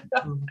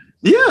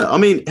 Yeah, I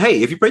mean,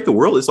 hey, if you break the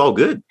world, it's all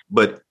good.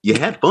 But you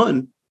had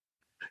fun.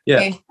 Yeah.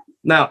 Okay.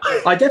 Now,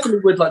 I definitely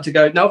would like to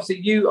go. Now,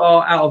 obviously, you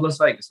are out of Las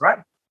Vegas, right?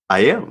 I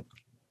am.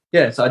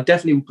 Yeah, so I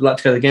definitely would like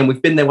to go again.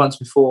 We've been there once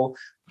before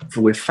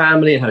with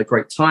family and had a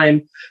great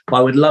time.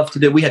 I would love to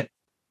do. We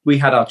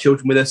had our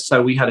children with us,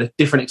 so we had a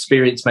different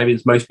experience maybe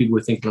as most people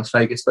would think in Las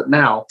Vegas. But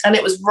now, and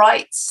it was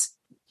right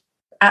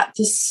at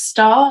the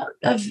start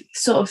of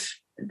sort of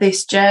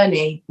this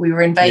journey. We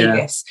were in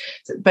Vegas,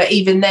 but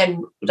even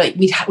then, like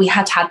we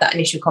had that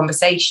initial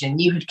conversation.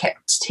 You had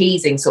kept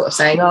teasing, sort of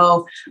saying,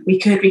 "Oh, we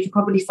could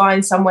probably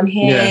find someone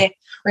here,"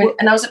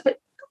 and I was like, "But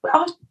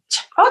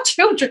our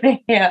children are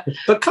here."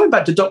 But coming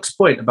back to Doc's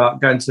point about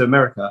going to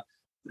America,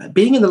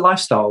 being in the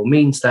lifestyle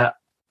means that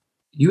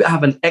you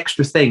have an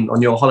extra thing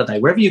on your holiday.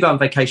 Wherever you go on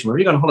vacation, wherever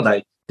you go on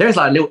holiday, there is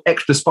like a little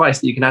extra spice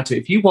that you can add to it.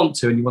 If you want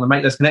to and you want to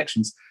make those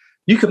connections,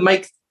 you can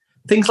make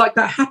things like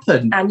that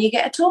happen. And you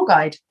get a tour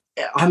guide.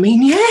 I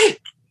mean, yeah.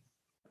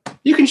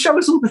 You can show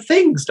us all the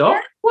things, Doc.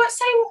 Yeah. What's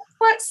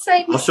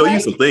saying? I'll show you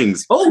some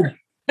things. Oh,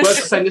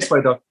 works the same this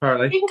way, Doc,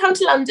 apparently. You can come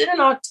to London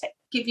and I'll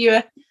give you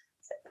a...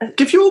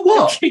 Give you a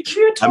what? Give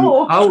you a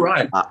tour. Oh,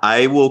 right.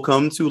 I will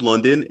come to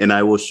London and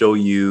I will show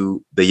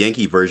you the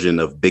Yankee version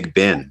of Big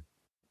Ben.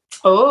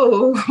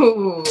 Oh.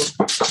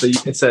 So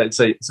it's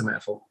a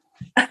metaphor.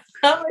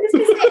 Oh, is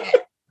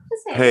it?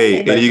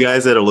 Hey, you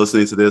guys that are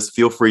listening to this,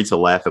 feel free to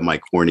laugh at my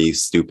corny,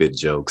 stupid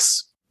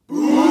jokes. We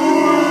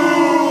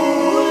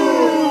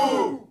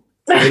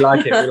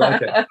like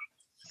it.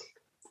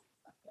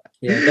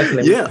 Yeah,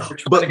 definitely. Yeah,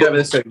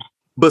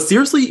 but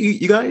seriously,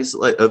 you guys,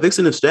 like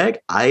Vixen and Stag,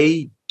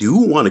 I do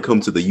want to come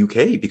to the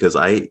UK because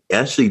I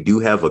actually do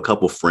have a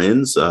couple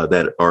friends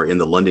that are in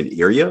the London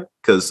area,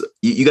 because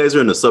you guys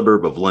are in a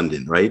suburb of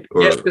London, right?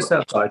 Or, yeah, just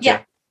outside.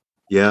 Yeah.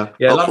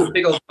 London's a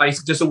big old place.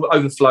 It just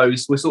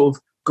overflows. We're sort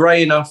of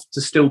grey enough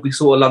to still be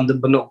sort of London,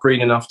 but not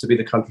green enough to be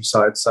the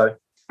countryside. So,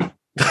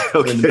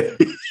 okay.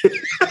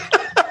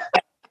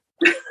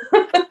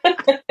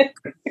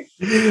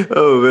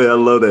 Oh man, I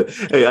love that.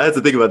 Hey, I had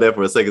to think about that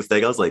for a second,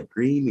 Stag. I was like,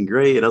 green and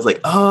gray, and I was like,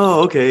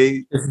 oh,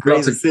 okay. Green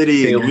is the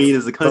city and green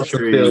is the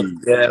country.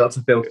 Yeah, lots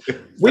of field.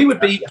 We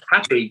would be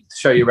happy to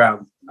show you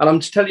around. And I'm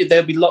just telling you,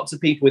 there'll be lots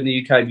of people in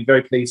the UK be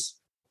very pleased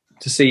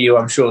to see you,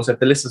 I'm sure. So if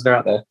the listeners are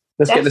out there,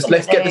 let's get this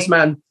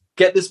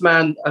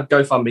man a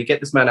GoFundMe, get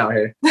this man out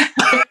here.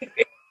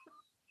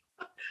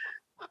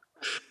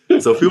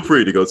 So feel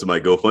free to go to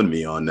my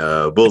GoFundMe on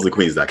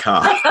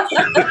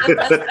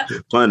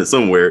bullsandqueens.com. Find it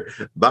somewhere.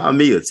 Buy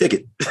me a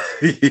ticket.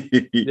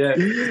 Yeah,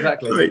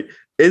 exactly. Right.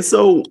 And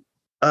so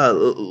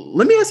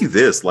let me ask you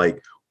this.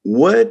 Like,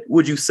 what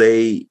would you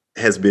say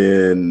has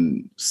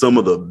been some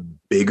of the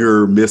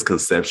bigger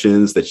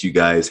misconceptions that you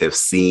guys have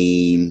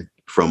seen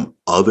from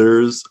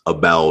others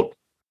about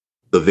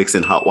the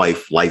Vixen hot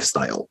wife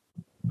lifestyle?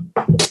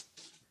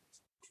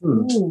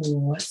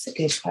 Ooh, that's a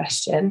good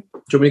question.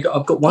 Do you want me to go?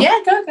 I've got one. Yeah,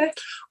 go.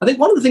 I think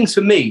one of the things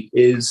for me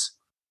is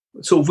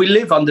sort of we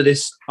live under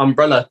this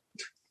umbrella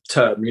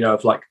term,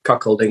 of like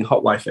cuckolding,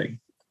 hot wifing.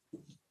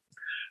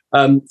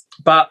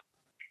 But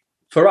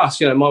for us,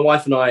 my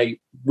wife and I,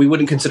 we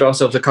wouldn't consider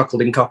ourselves a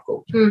cuckolding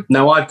couple.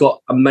 Now, I've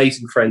got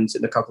amazing friends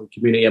in the cuckold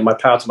community, and my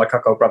power to my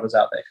cuckold brothers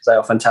out there because they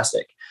are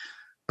fantastic.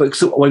 But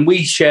so when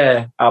we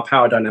share our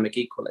power dynamic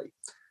equally,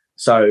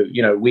 so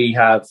we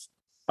have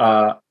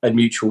a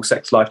mutual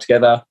sex life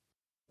together.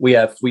 We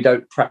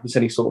don't practice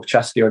any sort of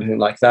chastity or anything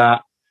like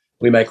that.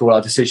 We make all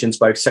our decisions,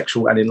 both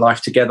sexual and in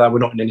life, together. We're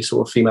not in any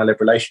sort of female-led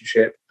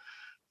relationship.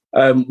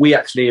 We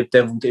actually have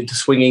delved into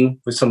swinging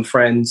with some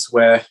friends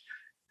where,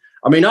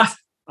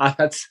 I've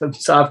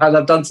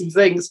done some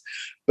things,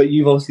 but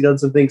you've obviously done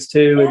some things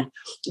too.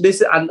 Yeah.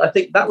 And I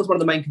think that was one of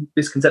the main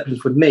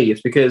misconceptions with me,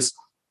 is because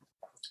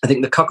I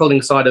think the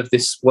cuckolding side of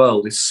this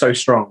world is so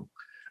strong,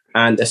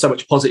 and there's so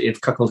much positive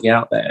cuckolding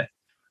out there.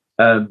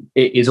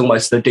 It is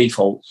almost the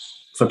default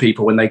for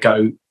people when they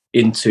go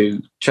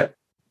into chat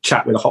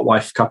with a hot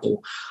wife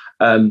couple.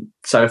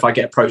 So if I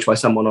get approached by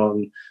someone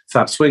on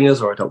Fab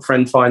Swingers or Adult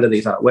Friend Finder,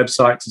 these are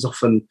websites, it's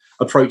often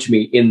approach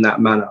me in that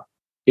manner,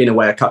 in a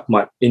way a couple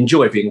might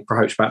enjoy being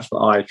approached, perhaps, but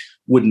I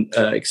wouldn't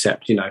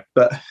accept,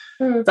 But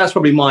that's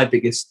probably my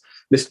biggest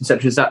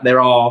misconception, is that there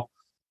are,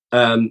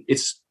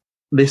 this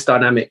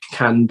dynamic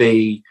can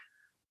be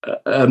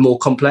more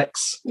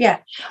complex.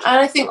 Yeah.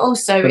 And I think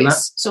also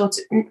it's sort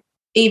of,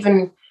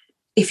 even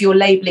if you're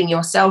labeling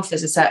yourself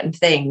as a certain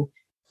thing,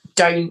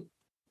 don't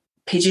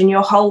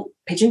pigeonhole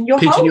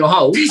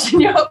yourself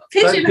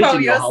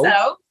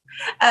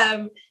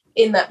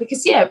in that,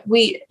 because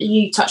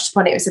you touched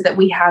upon it. It said that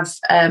we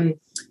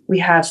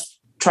have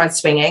tried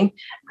swinging,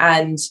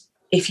 and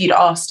if you'd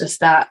asked us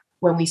that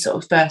when we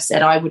sort of first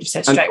said, I would have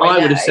said straight away I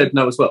would have said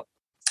no as well,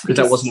 because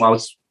that wasn't what I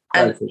was.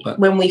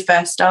 When we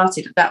first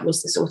started, that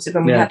was the sort of,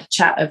 when we had a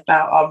chat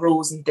about our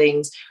rules and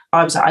things,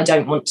 I was like, I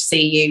don't want to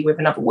see you with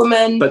another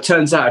woman. But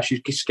turns out she's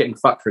just getting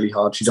fucked really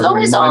hard. She doesn't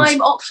really mind. As long as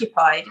I'm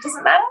occupied, it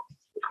doesn't matter.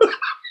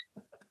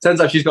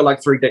 Turns out she's got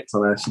like 3 dicks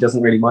on her. She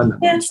doesn't really mind that.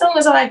 Yeah, as long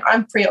as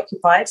I'm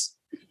preoccupied,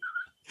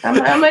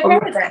 I'm okay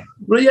with it.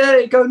 Well,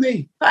 yeah, go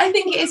me. But I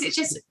think it's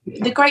just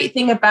the great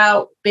thing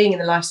about being in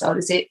the lifestyle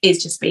is it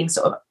is just being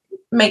sort of,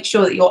 make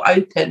sure that you're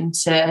open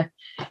to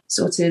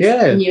sort of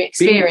new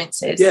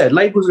experiences.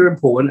 Labels are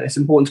important. It's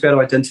important to be able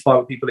to identify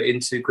what people are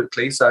into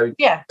quickly. So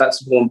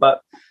that's important.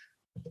 But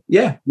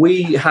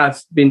we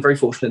have been very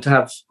fortunate to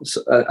have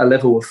a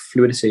level of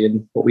fluidity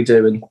in what we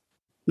do. And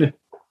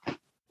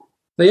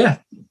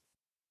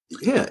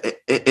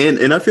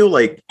and I feel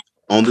like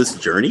on this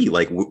journey,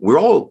 like we're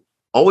all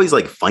always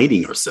like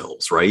finding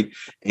ourselves, right?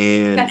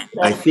 And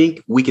definitely. I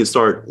think we can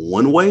start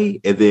one way,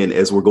 and then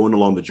as we're going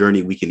along the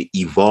journey, we can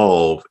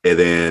evolve. And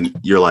then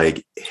you're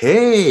like,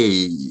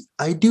 hey,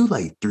 I do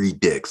like 3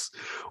 dicks,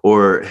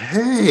 or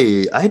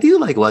hey, I do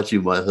like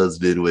watching my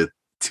husband with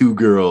 2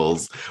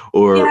 girls,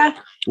 or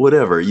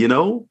whatever,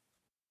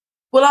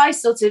 Well, I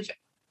sort of,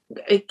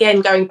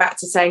 again, going back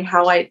to saying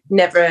how I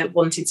never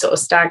wanted sort of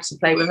Stag to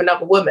play with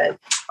another woman,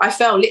 I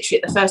fell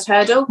literally at the first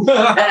hurdle.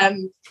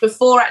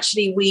 Before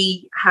actually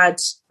we had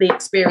the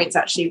experience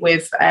actually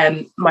with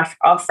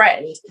our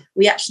friend,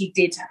 we actually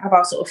did have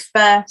our sort of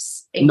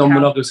first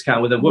non-monogamous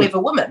account with a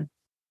woman.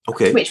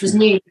 Okay. Which was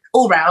new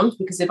all round,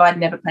 because if I'd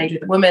never played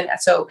with a woman at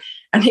all.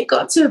 And it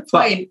got to a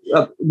point.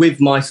 With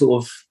my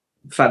sort of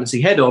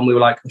fantasy head on, we were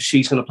like,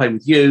 she's going to play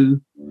with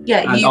you.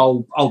 Yeah. And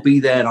I'll be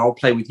there and I'll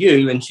play with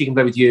you, and she can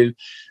play with you.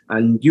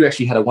 And you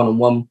actually had a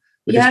one-on-one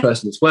with this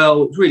person as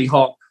well. It was really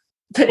hot.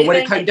 But when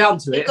it came down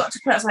to it, got to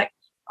the point I was like,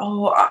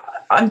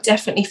 I'm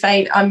definitely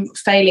failing. I'm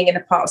failing in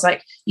a part. I was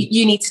like,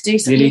 you need to do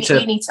something.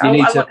 You need to. I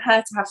want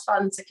her to have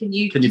fun. So can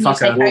you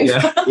fuck her?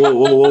 Yeah.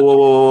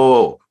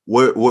 Whoa.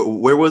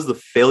 Where was the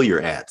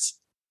failure at?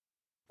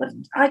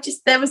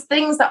 There was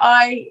things that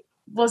I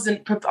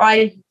wasn't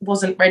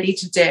ready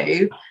to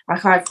do.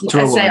 Like I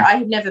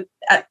had never,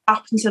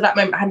 up until that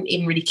moment, I hadn't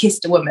even really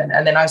kissed a woman,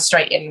 and then I was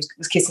straight in,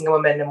 was kissing a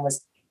woman and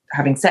was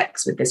having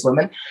sex with this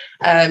woman.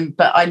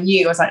 But I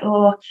knew, I was like,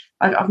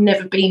 I've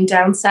never been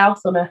down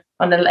south on a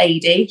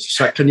lady. She's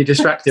like, can you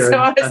distract her? So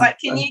I was like,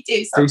 can you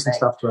do some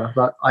stuff to her?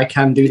 But I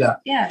can do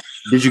that. Yeah.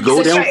 Did you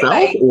go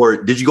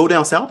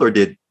down south, or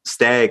did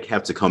Stag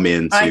have to come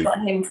in. I got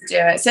him to do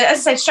it. So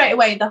as I say, straight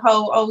away, the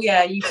whole, oh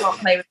yeah, you can't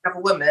play with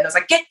another woman. I was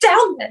like, get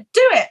down there,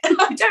 do it.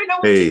 I don't know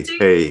what to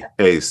do.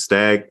 Hey,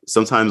 Stag.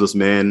 Sometimes us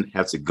men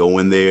have to go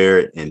in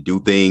there and do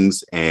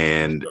things,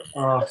 and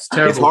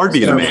it's hard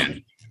being a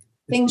man.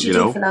 Things you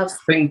do for love.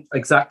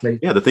 Exactly.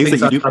 Yeah, the things that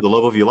you do for the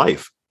love of your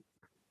life.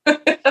 I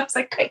was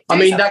like, great. I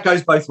mean, that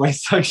goes both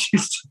ways. So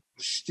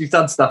she's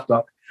done stuff,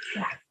 Doc.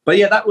 Yeah. But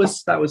yeah, that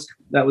was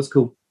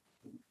cool.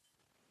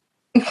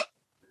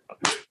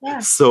 Yeah.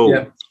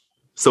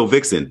 So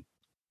Vixen,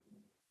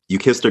 you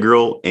kissed a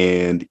girl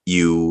and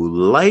you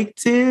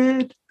liked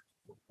it,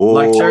 or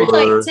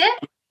liked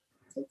it?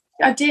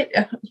 I did.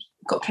 I've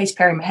got Katy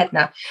Perry in my head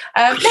now.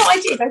 No, I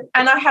did,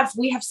 and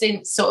we have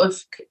since sort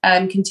of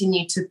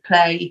continued to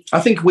play. I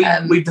think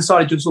we've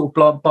decided to sort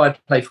of buy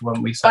playful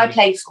when we say. Buy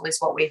playful is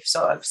what we've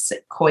sort of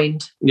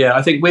coined. Yeah,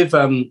 I think we've.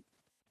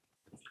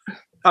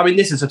 I mean,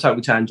 this is a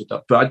total tangent,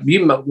 Doc, but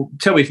you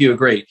tell me if you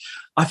agree.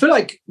 I feel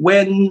like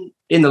when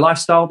in the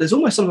lifestyle, there's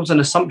almost sometimes an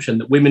assumption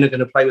that women are going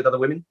to play with other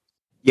women.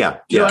 Yeah,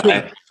 you know what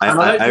I mean?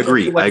 I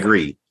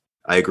agree.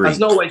 It's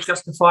not always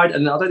justified,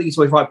 and I don't think it's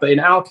always right. But in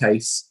our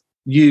case,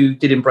 you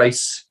did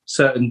embrace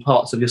certain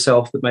parts of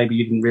yourself that maybe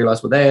you didn't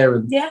realise were there,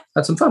 and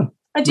had some fun.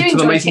 I do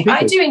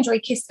enjoy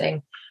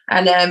kissing.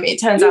 And it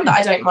turns out that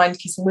I don't mind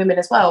kissing women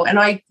as well. And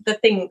I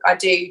mean,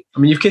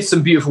 you've kissed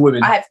some beautiful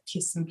women. I have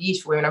kissed some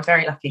beautiful women. I'm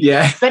very lucky.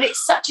 Yeah. But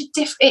it's such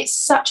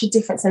a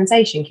different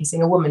sensation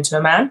kissing a woman to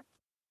a man.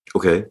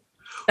 Okay.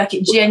 Like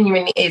it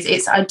genuinely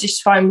is. I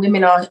just find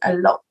women are a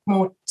lot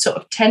more sort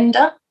of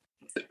tender.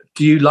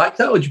 Do you like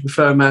that, or do you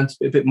prefer a man to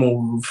be a bit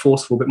more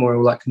forceful, a bit more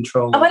like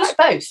control? Oh, I like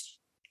both.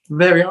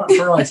 Variety.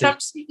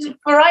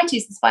 Variety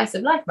is the spice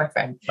of life, my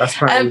friend.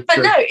 That's right. But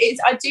no,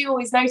 I do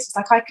always notice,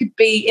 like I could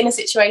be in a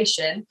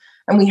situation,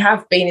 and we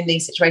have been in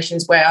these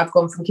situations where I've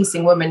gone from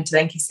kissing women to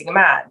then kissing a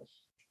man,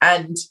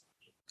 and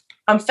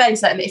I'm fairly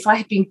certain that if I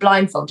had been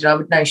blindfolded, I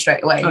would know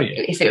straight away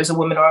if it was a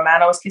woman or a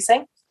man I was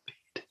kissing.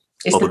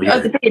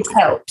 The beard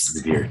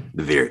helps. The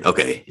beard.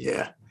 Okay,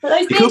 yeah.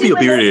 It could be a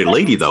bearded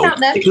lady, though.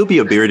 It could be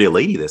a bearded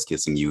lady that's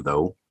kissing you,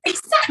 though.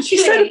 Exactly. She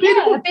said a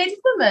bearded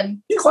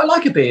woman. You quite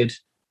like a beard.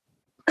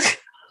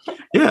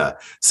 Yeah.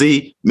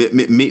 See,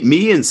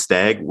 me and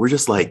Stag, we're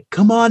just like,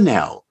 come on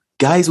now.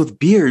 Guys with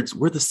beards,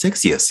 we're the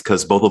sexiest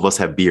because both of us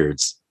have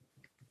beards.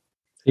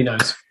 He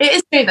knows. It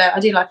is true, though. I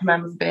do like a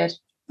man with a beard.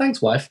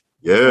 Thanks, wife.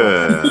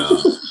 Yeah.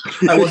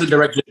 I wasn't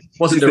directed.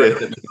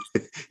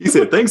 He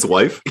said, thanks,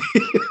 wife.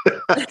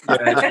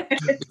 Yeah,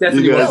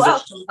 definitely You're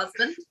welcome,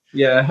 husband.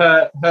 Yeah,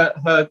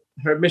 her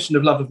admission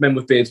of love of men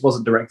with beards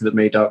wasn't directed at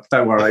me, Doc.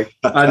 Don't worry.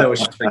 I know what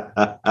she's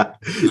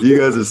thinking. You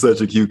guys are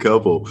such a cute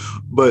couple.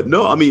 But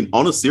no, I mean,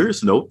 on a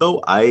serious note,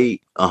 though, I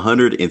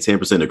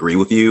 110% agree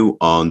with you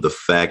on the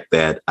fact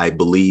that I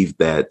believe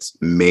that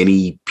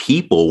many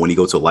people, when you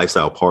go to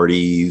lifestyle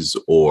parties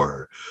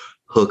or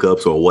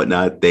hookups or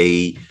whatnot,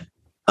 they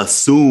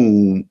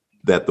assume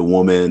that the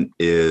woman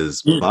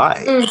is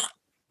bi.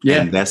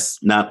 Yeah. And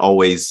that's not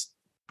always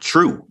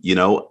true, you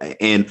know?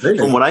 And really?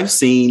 From what I've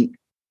seen,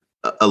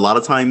 a lot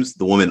of times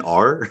the women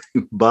are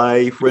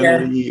bi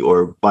friendly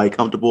or bi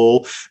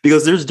comfortable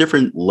because there's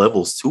different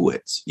levels to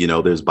it. You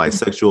know, there's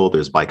bisexual,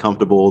 there's bi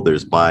comfortable,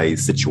 there's bi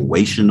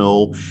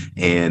situational.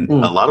 And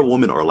a lot of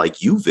women are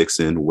like you,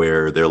 Vixen,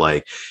 where they're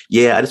like,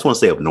 yeah, I just want to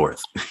stay up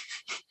north.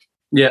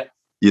 Yeah.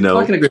 You know,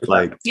 I can agree with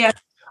that. Yeah.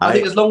 I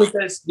think as long as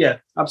there's,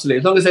 absolutely.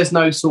 As long as there's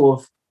no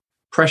sort of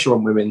pressure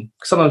on women.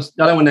 Sometimes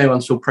I don't want anyone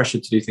to feel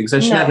pressured to do things. There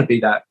should never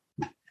be that.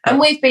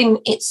 And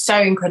it's so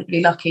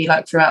incredibly lucky,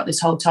 like throughout this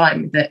whole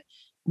time, that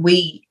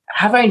we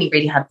have only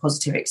really had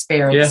positive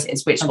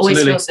experiences, which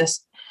always feels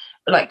us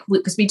like,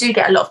 because we do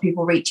get a lot of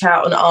people reach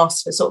out and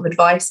ask for sort of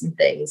advice and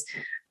things.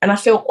 And I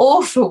feel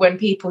awful when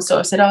people sort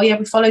of said, oh yeah,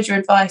 we followed your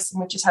advice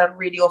and we just had a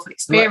really awful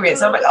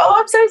experience. I'm like, oh,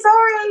 I'm so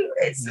sorry.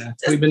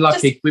 We've been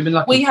lucky.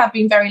 We have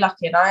been very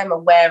lucky, and I am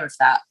aware of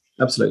that.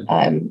 Absolutely.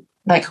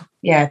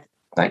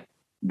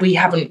 We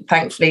haven't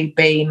thankfully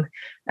been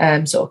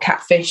sort of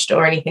catfished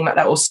or anything like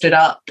that, or stood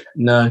up.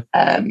 No.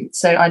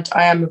 So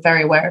I am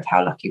very aware of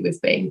how lucky we've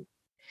been.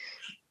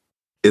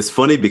 It's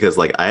funny because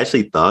I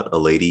actually thought a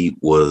lady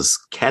was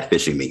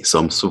catfishing me. So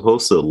I'm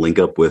supposed to link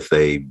up with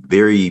a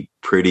very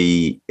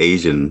pretty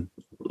Asian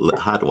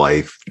hot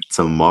wife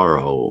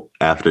tomorrow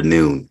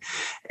afternoon.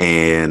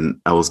 And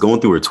I was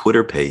going through her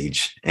Twitter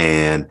page,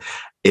 and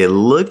it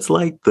looked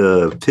like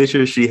the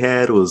picture she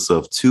had was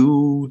of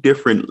two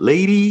different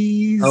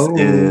ladies. Oh.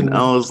 And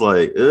I was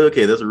like,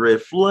 okay, that's a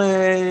red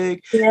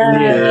flag.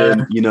 Yeah.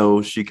 And, you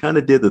know, she kind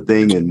of did the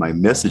thing in my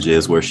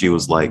messages where she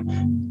was like,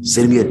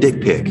 send me a dick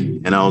pic.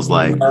 And I was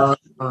like,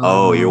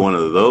 oh, you're one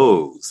of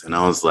those. And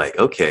I was like,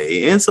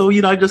 okay. And so,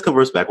 you know, I just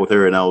conversed back with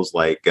her and I was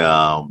like,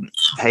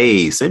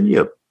 hey, send me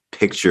a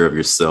picture of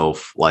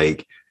yourself,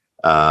 like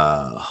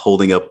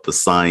holding up the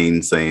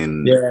sign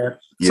saying,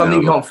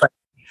 something you can't fake.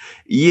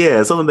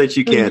 Yeah, something that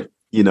you can't,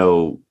 you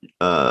know,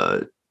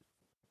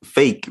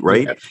 fake,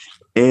 right? Yeah.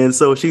 And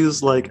so she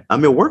was like,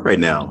 I'm at work right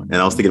now. And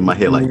I was thinking in my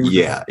head, like,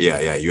 yeah,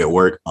 you at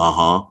work?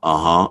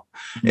 Uh-huh.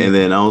 And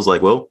then I was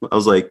like,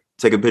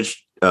 take a picture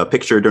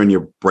picture during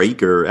your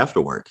break or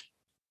after work.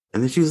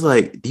 And then she was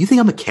like, do you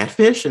think I'm a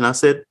catfish? And I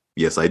said,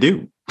 yes, I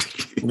do.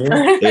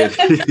 Yeah.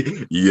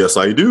 Yes,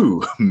 I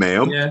do,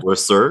 ma'am, or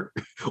sir.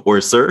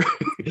 And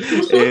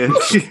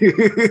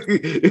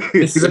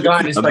this is a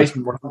guy in his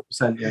basement,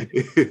 100%. Yeah.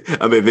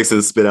 I made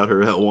Vixen spit out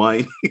her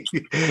wine.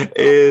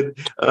 And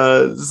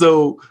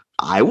so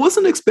I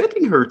wasn't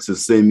expecting her to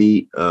send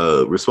me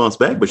a response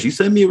back, but she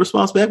sent me a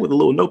response back with a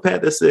little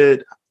notepad that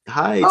said,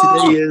 hi,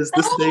 today is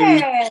this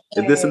day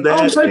and this and that.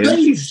 I'm so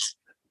pleased.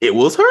 It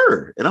was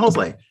her. And I was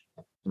like,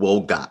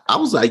 well, God, I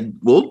was like,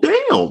 well,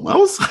 damn. I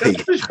was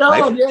like,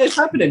 yeah, it's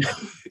happening.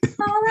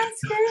 Oh,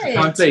 that's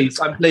good.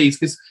 I'm pleased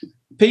because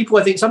people,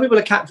 I think some people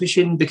are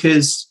catfishing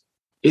because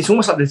it's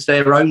almost like it's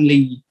their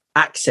only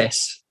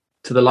access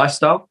to the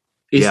lifestyle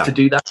is to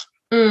do that.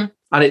 Mm.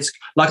 And it's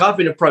like I've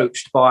been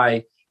approached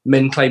by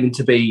men claiming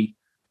to be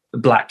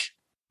black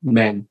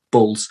men,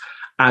 bulls,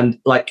 and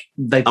like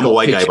they've I'm got a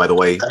white guy, by the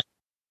way.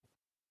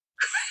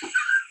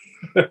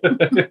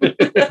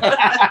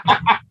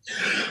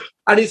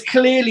 And it's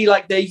clearly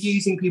like they're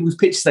using people's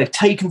pictures they've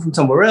taken from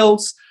somewhere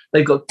else.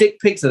 They've got dick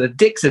pics, and the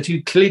dicks are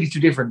clearly two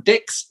different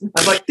dicks.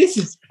 I'm like, this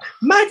is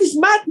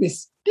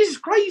madness. This is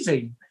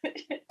crazy.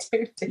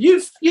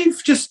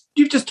 You've just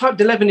typed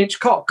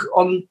 11-inch cock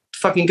on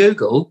fucking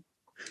Google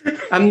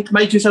and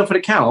made yourself an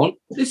account.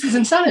 This is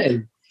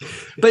insanity.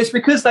 But it's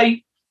because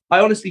I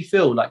honestly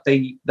feel like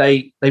they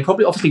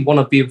probably obviously want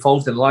to be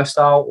involved in a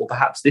lifestyle, or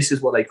perhaps this is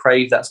what they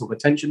crave, that sort of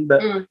attention.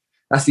 But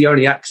that's the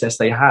only access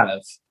they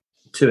have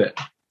to it.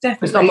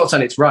 Definitely. I'm not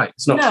saying it's right.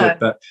 It's not good,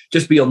 but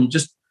just be on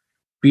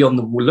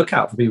the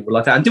lookout for people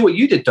like that, and do what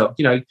you did, Doc.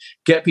 You know,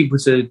 get people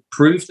to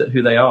prove that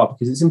who they are,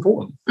 because it's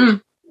important.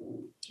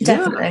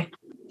 Definitely.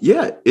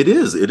 Yeah, it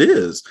is. It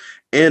is.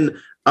 And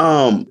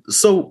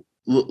so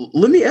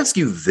let me ask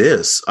you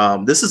this.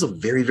 This is a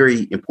very,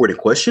 very important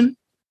question.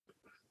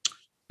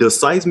 Does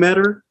size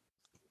matter,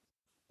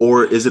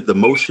 or is it the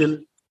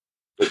motion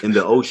in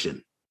the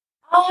ocean?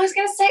 Oh, I was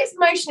going to say it's the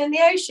motion in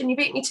the ocean. You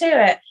beat me to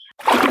it.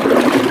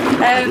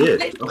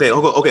 Okay.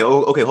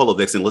 Hold on,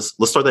 Vixen. Let's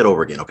start that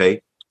over again.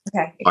 Okay.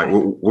 Okay. All right.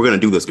 We're gonna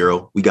do this,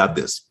 girl. We got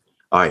this.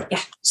 All right.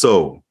 Yeah.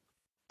 So,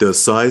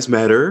 does size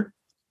matter,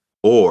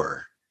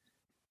 or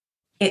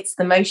it's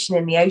the motion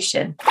in the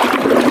ocean?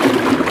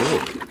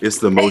 It's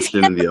the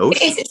motion in the ocean.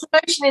 It's the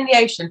motion in the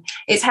ocean.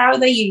 It's how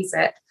they use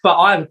it. But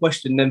I have a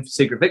question then for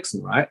Secret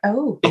Vixen, right?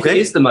 Oh. If it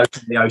is the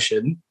motion in the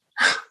ocean,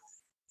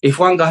 if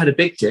one guy had a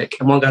big dick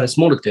and one guy had a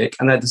smaller dick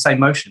and they had the same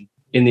motion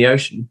in the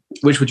ocean,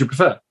 which would you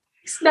prefer?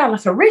 It's now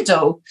like a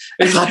riddle.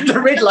 It's like the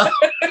Riddler.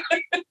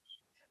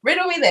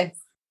 Riddle me this.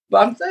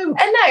 But I'm saying...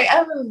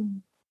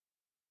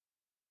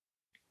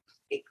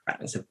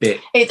 It's a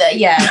bit.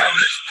 Yeah.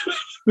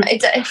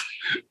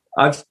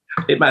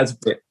 It matters a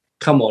bit.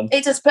 Come on.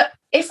 It does, but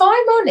if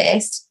I'm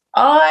honest,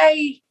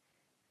 I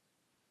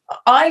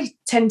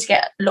tend to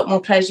get a lot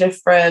more pleasure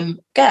from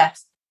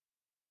girth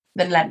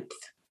than length.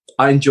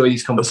 I enjoy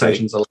these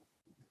conversations a lot.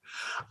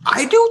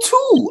 I do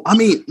too. I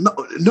mean,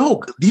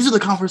 no, these are the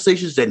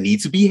conversations that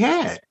need to be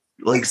had.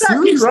 Like,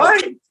 exactly, seriously.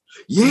 right?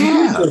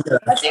 Yeah.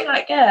 I do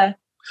like girth.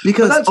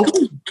 Because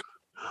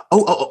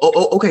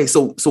okay.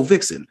 So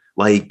Vixen,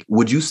 like,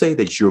 would you say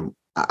that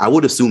I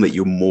would assume that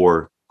you're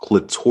more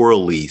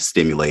clitorally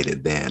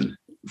stimulated than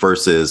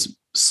versus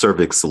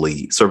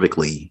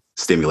cervically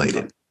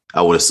stimulated.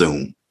 I would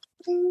assume.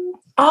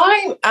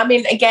 I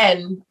mean,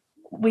 again,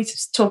 we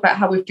talk about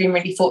how we've been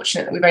really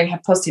fortunate that we've only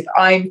had positive.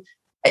 I'm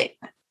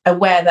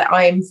aware that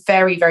I am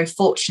very, very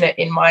fortunate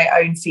in my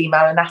own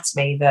female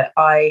anatomy that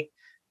I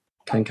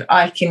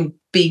can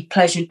be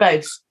pleasured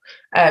both.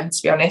 To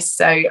be honest,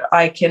 so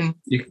I can.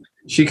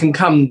 She can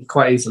come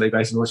quite easily,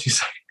 based on what she's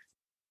saying.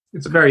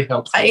 It's very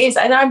helpful. It is,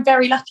 and I'm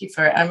very lucky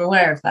for it. I'm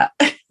aware of that.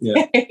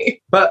 Yeah,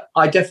 but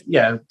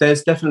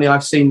there's definitely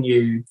I've seen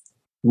you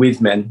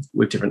with men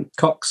with different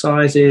cock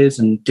sizes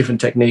and different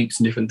techniques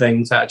and different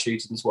things,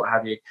 attitudes and what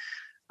have you.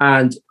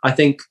 And I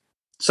think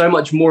so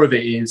much more of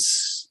it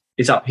is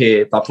up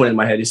here. By pointing in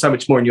my head, is so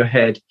much more in your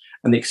head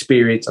and the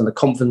experience and the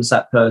confidence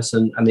that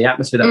person and the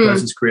atmosphere that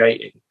person's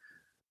creating,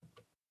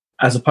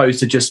 as opposed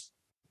to just,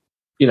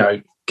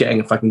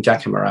 getting a fucking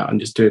jackhammer out and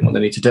just doing what they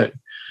need to do.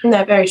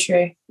 No, very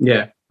true.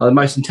 Yeah. Well, the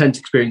most intense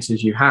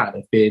experiences you had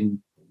have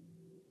been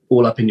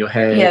all up in your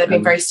head. Yeah, they've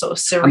been very sort of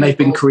cerebral. And they've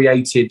been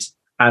created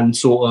and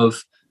sort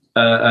of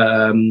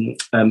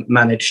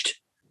managed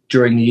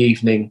during the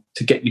evening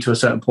to get you to a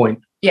certain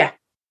point. Yeah,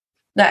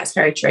 that's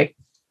very true.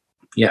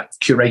 Yeah,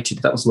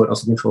 curated. That was the word I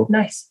was looking for.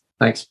 Nice.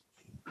 Thanks.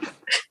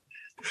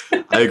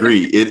 I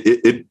agree.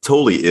 It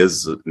totally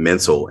is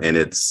mental, and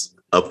it's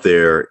up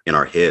there in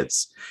our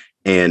heads.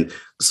 And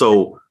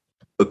so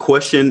the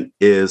question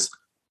is,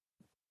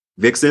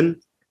 Vixen,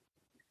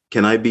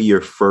 can I be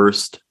your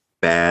first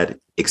bad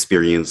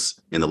experience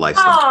in the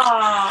lifestyle?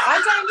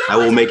 I don't know. I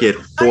will make it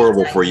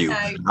horrible for you.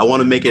 I want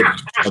to make it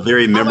a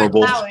very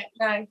memorable. I won't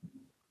allow it. No.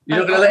 You're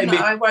not going to let him be.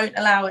 I won't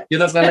allow it. You're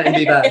not going to let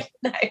him be bad.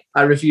 No.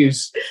 I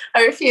refuse.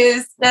 I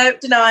refuse. No,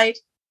 denied.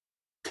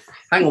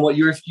 Hang on, what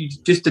you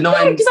just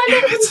denied? No, because I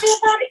don't want to be a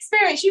bad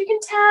experience. You can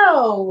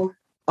tell.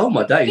 Oh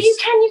my days! But you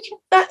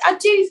can. I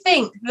do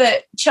think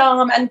that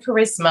charm and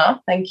charisma,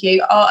 thank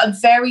you, are a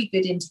very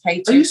good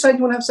indicator. Are you saying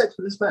you want to have sex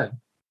with this man?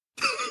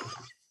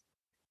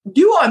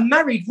 You are a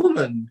married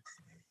woman.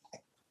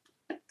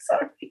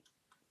 Sorry,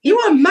 you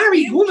are a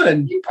married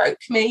woman. You broke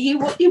me.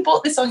 You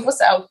bought this on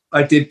yourself.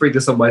 I did bring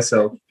this on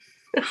myself.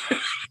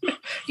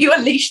 You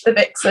unleashed the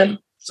Vixen.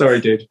 Sorry,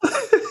 dude.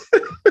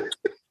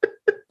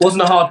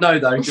 Wasn't a hard no,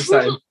 though. Just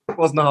saying,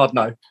 wasn't a hard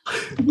no.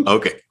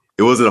 Okay,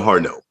 it wasn't a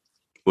hard no.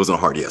 It wasn't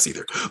a hard yes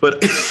either.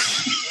 But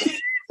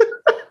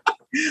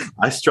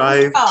I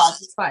strive.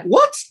 It's fine.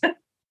 What?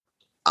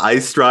 I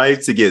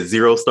strive to get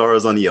 0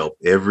 stars on Yelp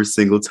every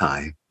single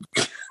time.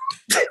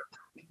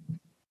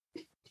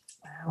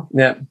 Wow.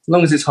 Yeah, as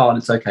long as it's hard,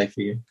 it's okay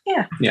for you.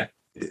 Yeah. Yeah.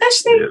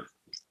 Especially.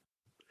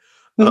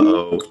 Yeah.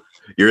 Uh-oh.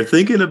 You're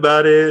thinking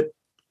about it.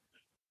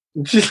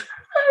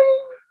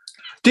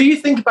 Do you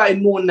think about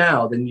it more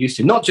now than you used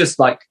to? Not just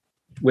like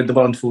with the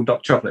wonderful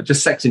Dr. Chocolate,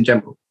 just sex in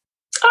general.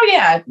 Oh,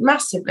 yeah,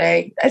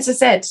 massively. As I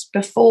said,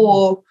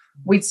 before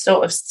we'd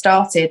sort of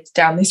started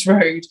down this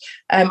road,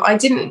 I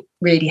didn't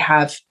really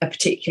have a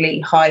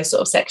particularly high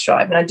sort of sex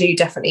drive. And I do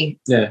definitely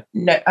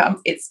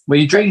know it's... Well,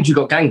 you dreamed you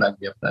got gangbanged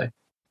the other day.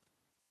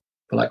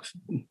 For like...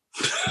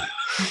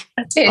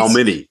 I did.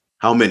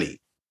 How many?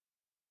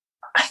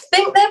 I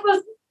think there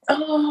were...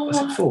 Was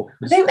it 4?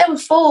 I think there were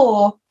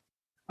 4.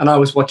 And I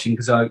was watching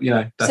because So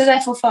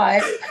therefore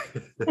 5.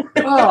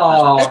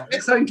 Oh,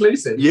 it's so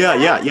inclusive.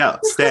 Yeah.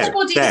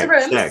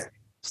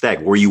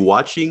 Stag. Were you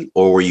watching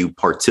or were you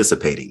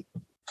participating?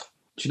 Do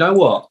you know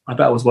what? I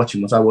bet I was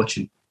watching. Was I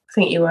watching? I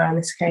think you were on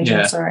this occasion.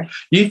 Yeah. Sorry.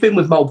 You've been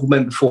with multiple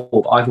men before,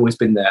 but I've always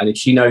been there. And if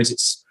she knows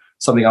it's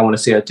something I want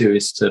to see her do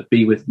is to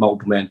be with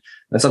multiple men.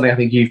 And something I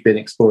think you've been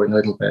exploring a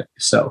little bit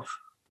yourself.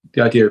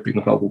 The idea of being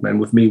with multiple men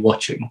with me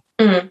watching.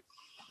 Mm.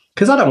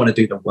 Because I don't want to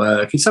do the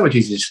work. It's so much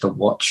easier just to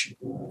watch.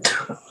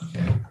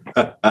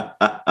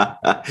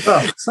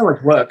 So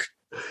much work.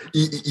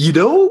 You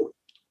know?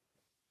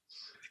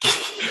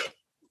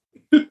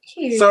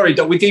 Sorry,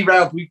 we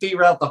derailed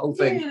the whole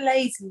thing. You're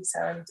lazy,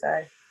 so.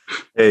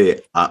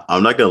 Hey,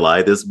 I'm not gonna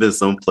lie. There's been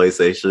some play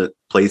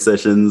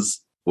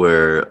sessions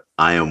where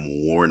I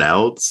am worn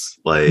out.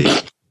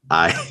 Like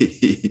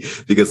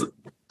because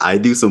I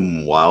do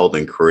some wild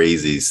and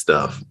crazy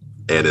stuff,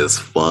 and it's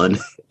fun.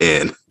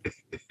 And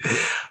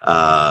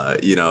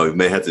you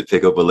may have to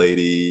pick up a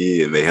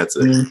lady, and may have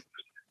to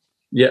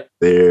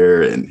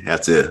there, and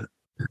have to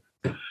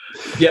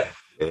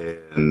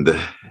and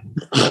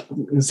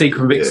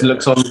Secret Vixen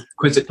looks on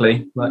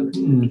quizzically like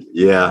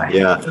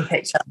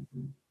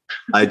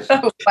I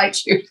will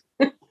fight you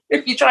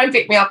if you try and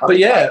pick me up. But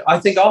I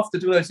think after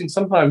doing those things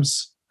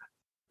sometimes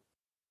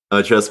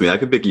trust me, I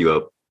can pick you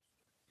up.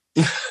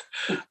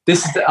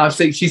 I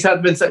think she's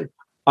had been saying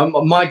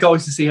my goal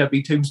is to see her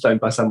be tombstoned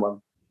by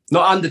someone.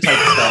 Not Undertaker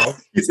style.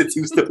 You said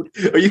tombstone.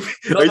 Are you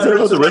talking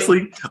about the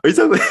wrestling? Are you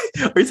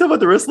talking about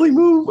the wrestling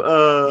move?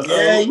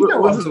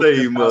 What's his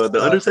name? The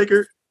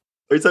Undertaker?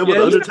 Are you talking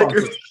about the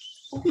Undertaker?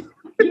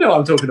 You know what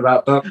I'm talking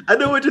about, but I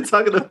know what you're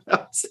talking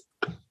about.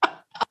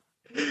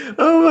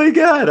 Oh my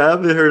God, I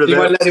haven't heard of that. You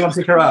won't let anyone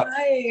pick her up.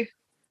 No.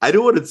 I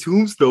don't want to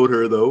tombstone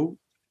her though.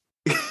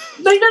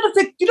 No, you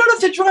don't have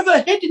to drive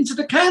her head into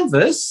the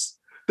canvas.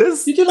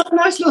 You do like a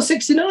nice little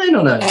 69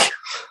 on her.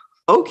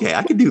 Okay,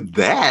 I can do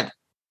that.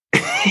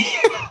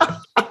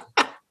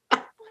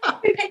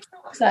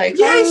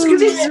 Yes,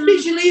 because it's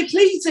visually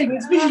pleasing.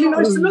 It's visually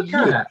nice to look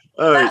at.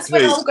 That's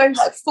when I'll go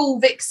like full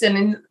Vixen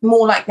and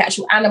more like the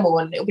actual animal,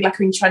 and it'll be like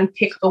when you try and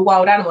pick up a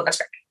wild animal. And I was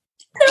like,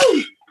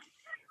 no.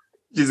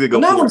 She's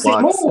gonna go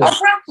full box. I'll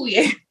grapple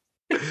you.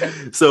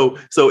 So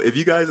if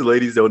you guys and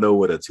ladies don't know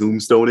what a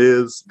tombstone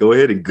is, go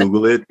ahead and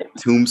Google it.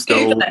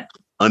 Tombstone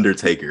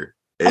Undertaker,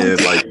 and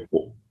like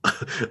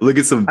look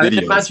at some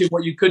videos. Imagine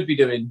what you could be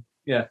doing.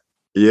 Yeah.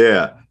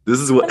 Yeah, this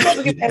is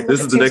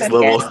the next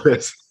level.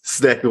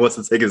 Stag wants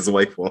to take his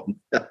wife on.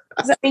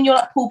 Does that mean you're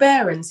like Paul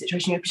Bearer in the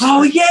situation?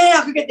 Oh yeah,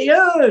 I could get the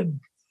urn.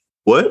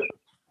 What?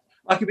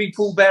 I could be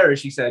Paul Bearer,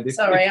 she said.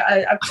 Sorry,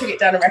 I took it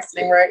down a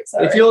wrestling route.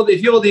 Sorry.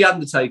 If you're the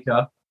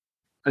Undertaker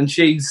and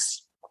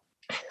she's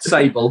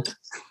Sable,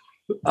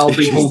 I'll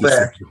be Paul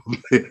Bearer.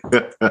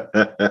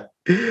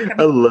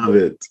 I love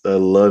it.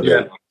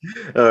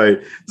 All right.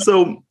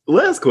 So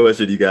last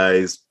question, you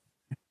guys.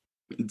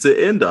 To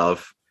end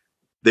off,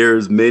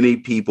 there's many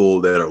people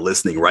that are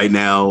listening right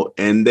now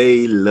and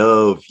they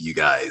love you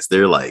guys.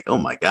 They're like, oh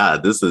my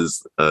God, this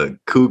is a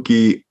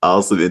kooky,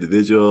 awesome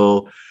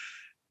individual.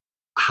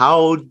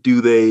 How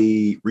do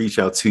they reach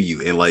out to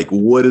you? And like,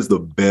 what is the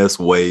best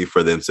way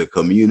for them to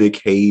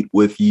communicate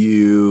with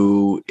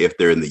you? If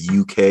they're in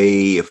the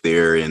UK, if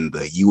they're in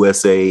the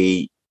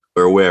USA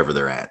or wherever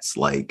they're at,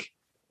 like.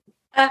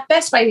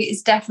 Best way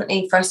is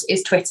definitely for us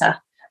is Twitter.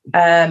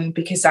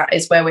 Because that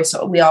is where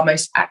we are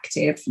most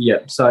active. Yeah,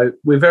 so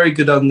we're very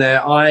good on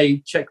there.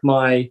 I check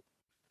my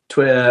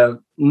Twitter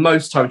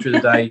most times through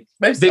the day.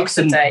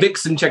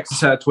 Vixen checks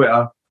her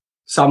Twitter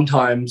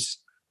sometimes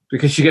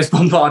because she gets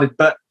bombarded.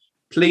 But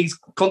please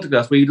contact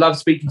us. We love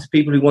speaking to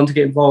people who want to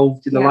get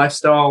involved in the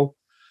lifestyle.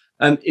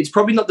 It's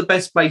probably not the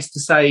best place to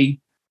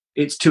say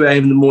it's 2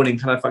 a.m. in the morning,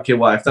 can I fuck your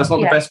wife? That's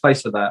not the best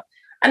place for that.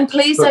 And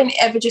please don't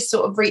ever just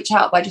sort of reach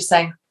out by just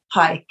saying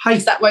hi,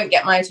 because that won't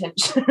get my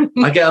attention.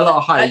 I get a lot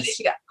of highs. I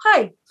literally go,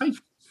 hi.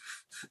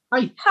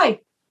 Hi. Hi.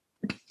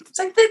 It's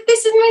like,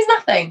 this means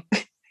nothing.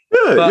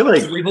 Yeah, you're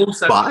like, we've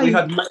also,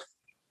 bye.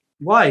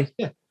 Why?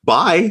 Yeah.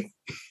 Bye.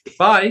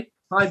 Bye.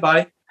 Hi,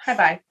 bye. Hi,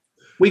 bye.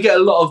 We get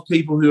a lot of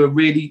people who are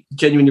really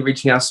genuinely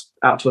reaching out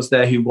to us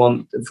there who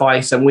want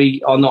advice, and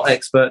we are not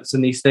experts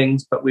in these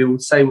things, but we will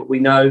say what we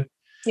know.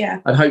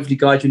 Yeah. And hopefully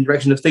guide you in the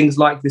direction of things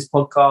like this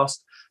podcast,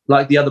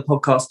 like the other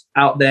podcasts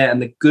out there,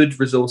 and the good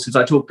resources.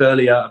 I talked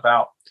earlier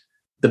about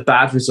the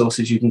bad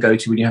resources you can go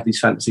to when you have these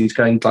fantasies,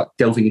 going like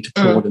delving into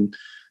porn and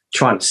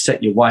trying to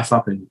set your wife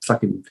up in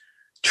fucking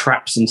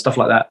traps and stuff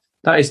like that.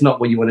 That is not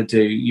what you want to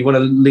do. You want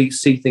to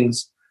see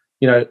things,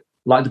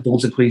 like the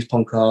Balls and Queens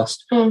podcast,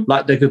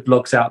 like the good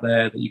blogs out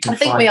there that you can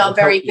find. I think we are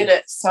very good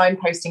at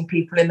signposting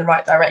people in the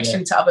right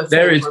direction to other.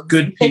 There is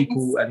good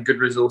people and good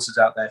resources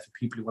out there for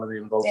people who want to be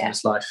involved in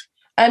this life.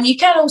 You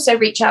can also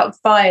reach out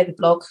via the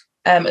blog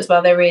as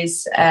well. There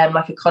is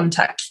like a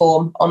contact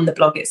form on the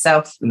blog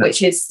itself,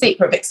 which is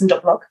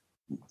secretvixen.blog.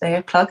 There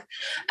you plug.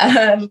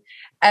 And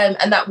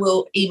that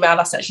will email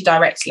us actually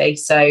directly.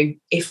 So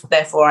if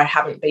therefore I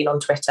haven't been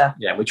on Twitter,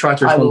 we try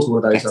to respond to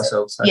all those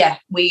ourselves. So. I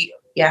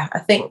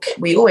think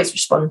we always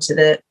respond to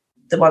the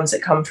ones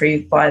that come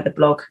through via the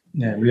blog.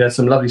 Yeah, we had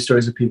some lovely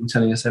stories of people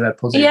telling us about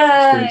positive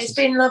experiences. It's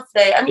been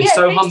lovely. And it's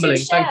so humbling.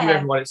 Thank you,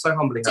 everyone. It's so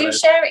humbling. Do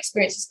share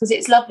experiences because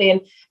it's lovely.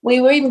 And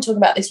we were even talking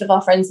about this with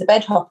our friends, the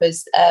bed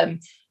hoppers.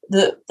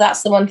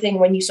 That's the one thing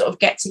when you sort of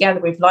get together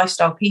with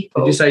lifestyle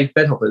people. Did you say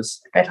bed hoppers?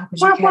 Bed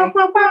hoppers.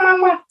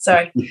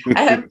 Sorry.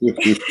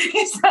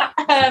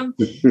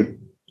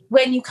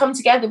 When you come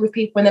together with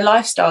people in the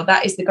lifestyle,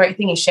 that is the great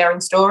thing, is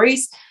sharing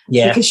stories.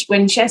 Yeah. Because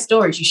when you share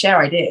stories, you share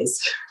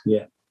ideas.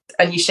 Yeah.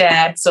 And you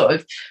share sort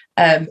of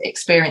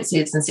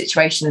experiences and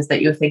situations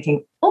that you're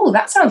thinking, oh,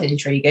 that sounds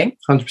intriguing.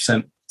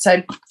 100%.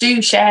 So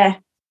do share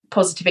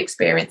positive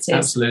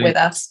experiences with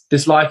us.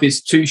 This life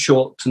is too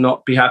short to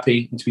not be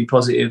happy and to be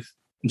positive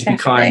and to be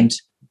kind.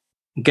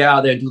 Get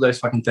out there and do those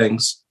fucking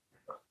things.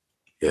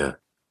 Yeah.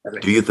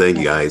 Do your thing,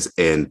 you guys.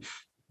 And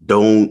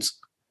don't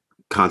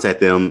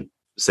contact them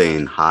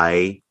saying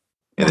hi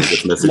and then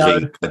just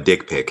messaging a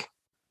dick pic.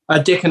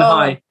 A dick and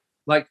hi.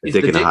 Like, a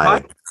dick and a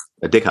hi.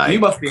 A dick hi. You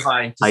must be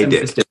high. Hi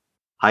dick.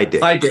 Hi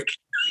dick. Hi dick.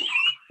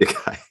 Dick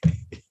hi.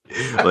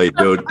 Like,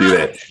 don't do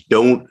that.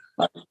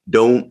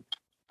 Don't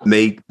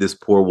make this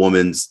poor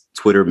woman's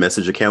Twitter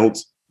message account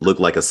look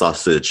like a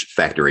sausage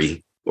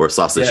factory or a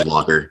sausage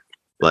locker.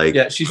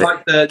 Like, she's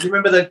like do you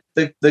remember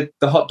the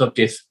hot dog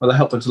gif where the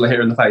hot dogs are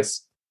here in the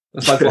face?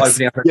 It's like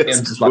opening up her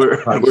DMs is like,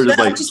 we're just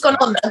I've just gone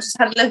on. I've just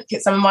had a look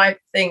at some of my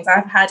things.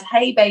 I've had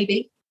 "Hey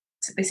baby"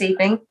 this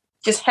evening.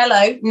 Just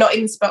hello, not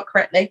even spelled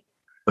correctly.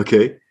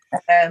 Okay.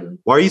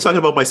 Why are you talking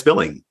about my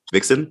spelling,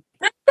 Vixen?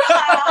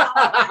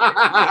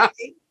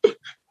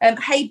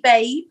 Hey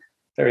babe.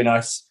 Very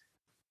nice.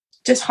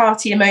 Just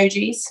hearty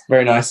emojis.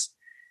 Very nice.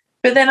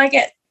 But then I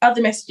get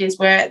other messages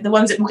where the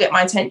ones that will get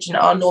my attention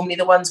are normally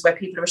the ones where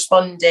people are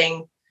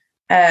responding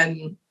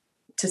to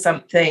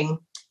something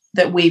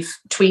that we've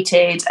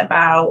tweeted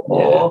about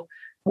or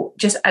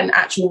just an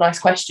actual nice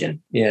question.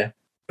 Yeah.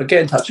 But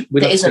get in touch.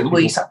 That isn't, will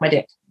you suck my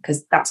dick?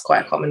 Because that's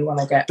quite a common one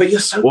I get. But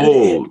you're so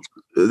good.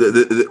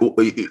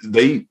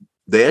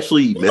 They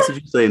actually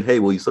message you saying, hey,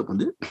 will you suck my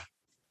dick?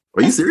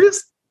 Are you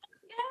serious?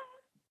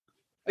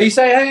 Yeah. You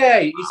say,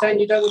 hey, you saying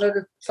you don't want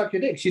to suck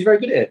your dick? She's very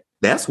good at it.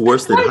 That's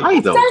worse than hi,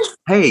 though.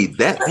 Hey,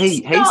 Stag.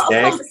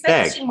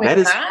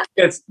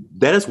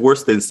 That is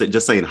worse than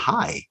just saying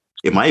hi,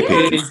 in my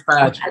opinion. It is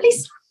bad. At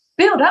least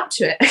build up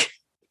to it.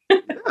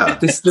 Yeah.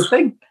 This is the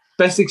thing.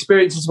 Best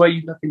experience is where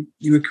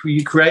you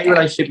create a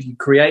relationship, you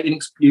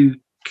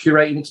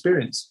curate an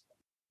experience.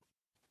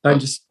 Don't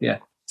just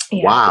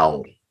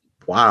Wow.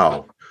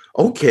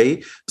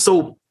 Okay,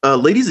 so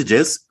ladies and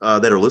gents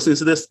that are listening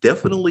to this,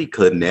 definitely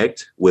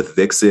connect with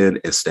Vixen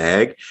and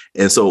Stag.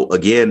 And so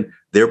again,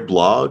 their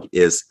blog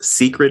is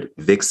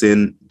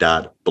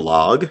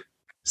secretvixen.blog,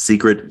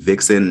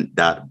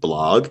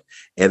 secretvixen.blog,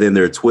 and then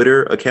their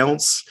Twitter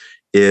accounts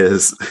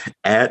is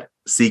at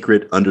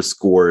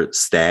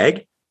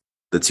secret_stag.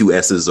 The 2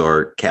 S's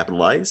are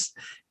capitalized.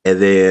 And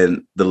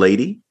then the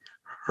lady,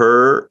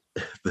 the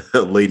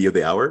lady of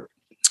the hour,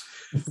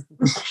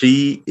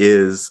 she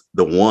is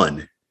the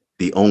one,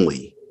 the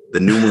only, the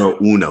numero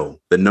uno,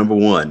 the number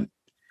one,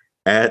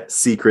 at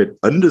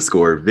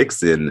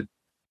secret_vixen1.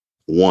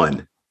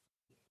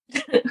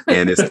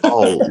 And it's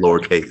all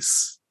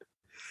lowercase.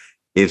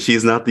 And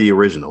she's not the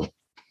original.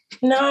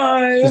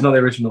 No. She's not the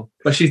original,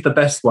 but she's the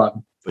best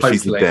one. But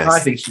she's the best. I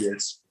think she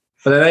is.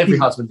 But then every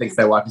husband thinks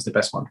their wife is the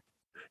best one.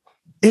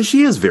 And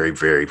she is very,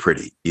 very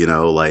pretty.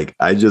 Like,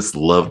 I just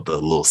love the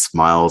little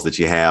smiles that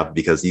you have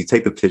because you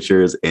take the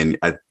pictures and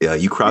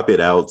you crop it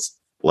out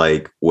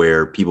like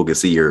where people can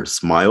see your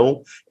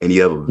smile, and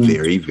you have a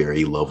very,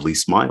 very lovely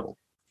smile.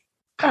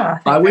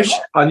 I wish,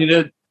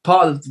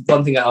 part of the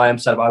one thing that I am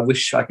sad about, I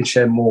wish I could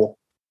share more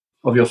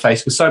of your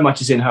face because so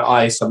much is in her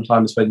eyes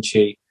sometimes when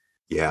she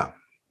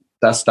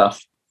that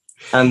stuff.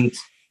 And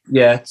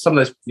yeah, some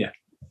of those, yeah.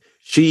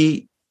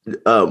 She,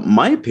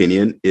 my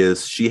opinion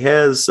is she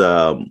has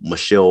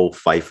Michelle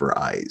Pfeiffer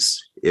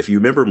eyes. If you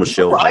remember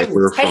Michelle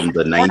Pfeiffer from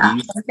the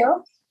 90s.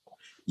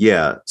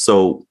 Yeah.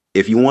 So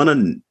if you want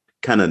to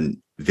kind of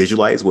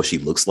visualize what she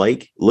looks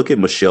like, look at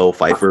Michelle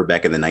Pfeiffer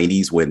back in the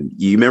 90s when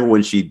you remember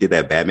when she did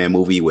that Batman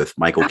movie with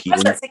Michael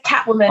Keaton. That's a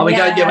Catwoman. Oh, we're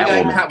going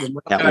Catwoman. Catwoman.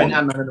 We're going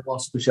Ant-Man and the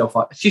Wasp, Michelle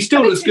Pfeiffer. She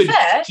still looks good.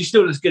 She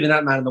still looks good in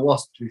Ant-Man and the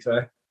Wasp, to be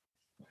fair.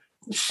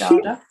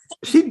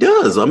 She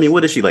does. I mean,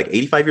 what is she, like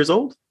 85 years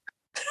old?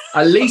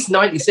 At least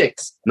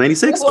 96.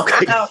 96?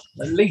 Okay.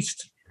 At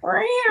least.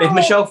 If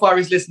Michelle Pfeiffer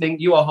is listening,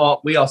 you are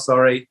hot. We are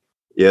sorry.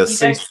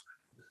 Yes.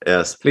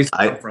 Yes. Please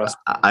for us.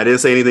 I didn't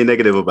say anything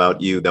negative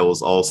about you. That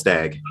was all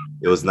Stag.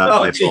 It was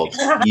not my fault.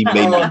 He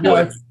made me do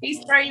it.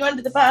 He's throwing you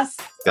under the bus.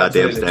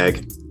 Goddamn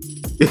Stag.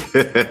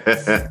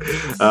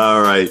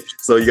 All right.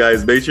 So you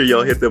guys make sure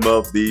y'all hit them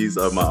up. These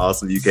are my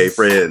awesome UK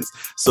friends.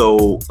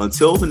 So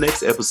until the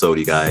next episode,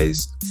 you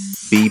guys,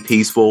 be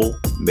peaceful,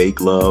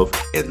 make love,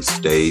 and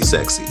stay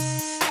sexy.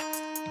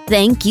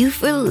 Thank you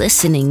for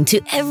listening to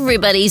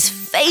everybody's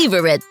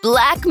favorite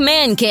black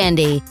man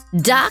candy,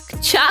 Doc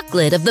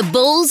Chocolate of the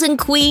Bulls and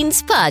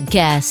Queens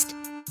podcast.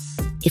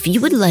 If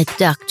you would like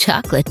Doc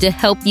Chocolate to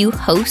help you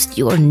host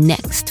your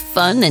next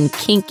fun and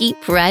kinky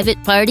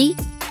private party,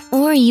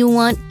 or you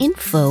want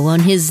info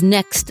on his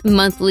next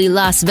monthly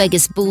Las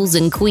Vegas Bulls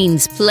and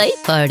Queens play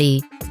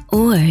party,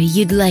 or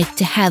you'd like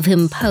to have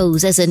him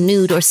pose as a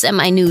nude or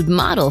semi-nude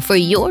model for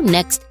your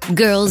next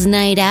girls'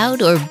 night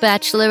out or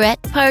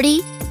bachelorette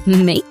party,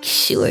 make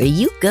sure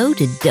you go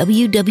to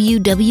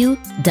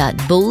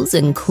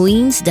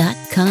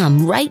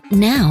www.bullsandqueens.com right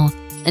now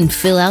and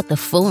fill out the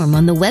form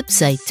on the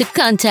website to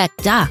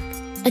contact Doc.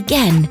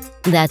 Again,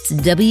 that's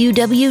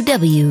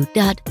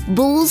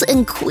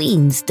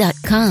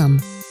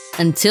www.bullsandqueens.com.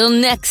 Until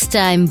next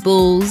time,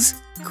 bulls,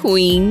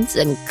 queens,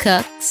 and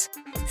cucks,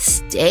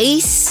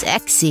 stay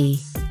sexy.